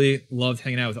 Really loved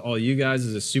hanging out with all you guys. It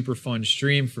was a super fun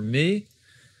stream for me.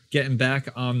 Getting back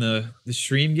on the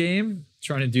stream game.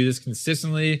 Trying to do this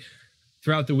consistently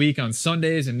throughout the week on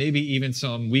Sundays and maybe even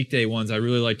some weekday ones. I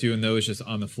really like doing those just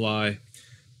on the fly.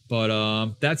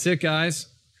 But that's it, guys.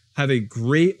 Have a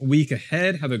great week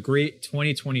ahead. Have a great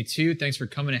 2022. Thanks for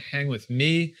coming to hang with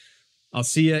me. I'll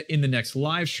see you in the next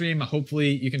live stream. Hopefully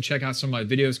you can check out some of my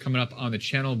videos coming up on the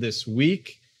channel this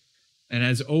week. And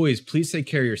as always, please take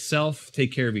care of yourself,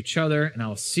 take care of each other, and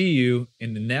I'll see you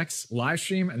in the next live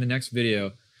stream and the next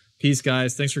video. Peace,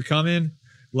 guys. Thanks for coming.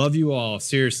 Love you all.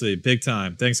 Seriously, big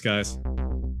time. Thanks, guys.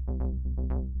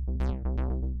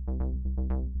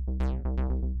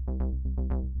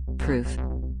 Proof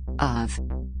of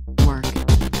work.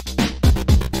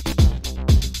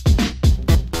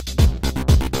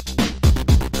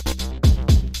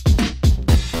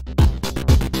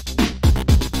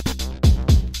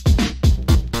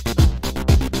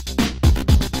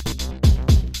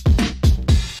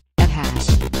 At hash,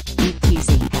 ETC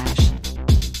hash,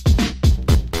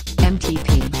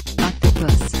 MTP,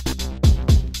 octopus,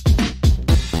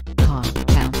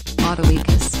 compound,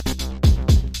 autoecus.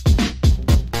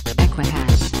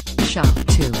 Shop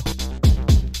 2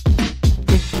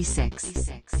 56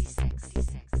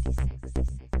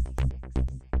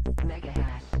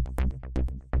 Megahash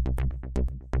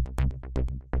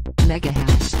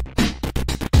Megahash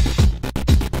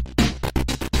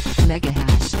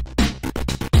Megahash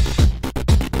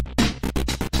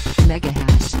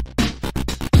Megahash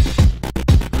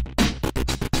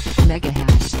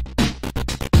Megahash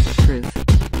Proof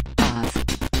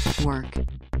of work.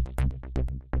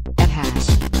 At hash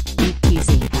ETC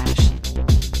hash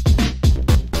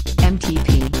MTP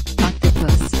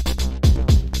octopus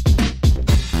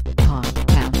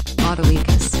compound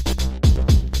autoecus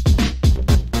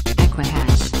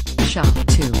Equihash shop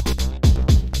 2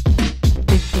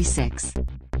 56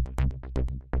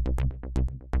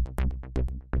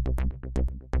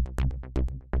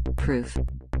 Proof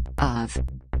of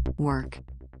work.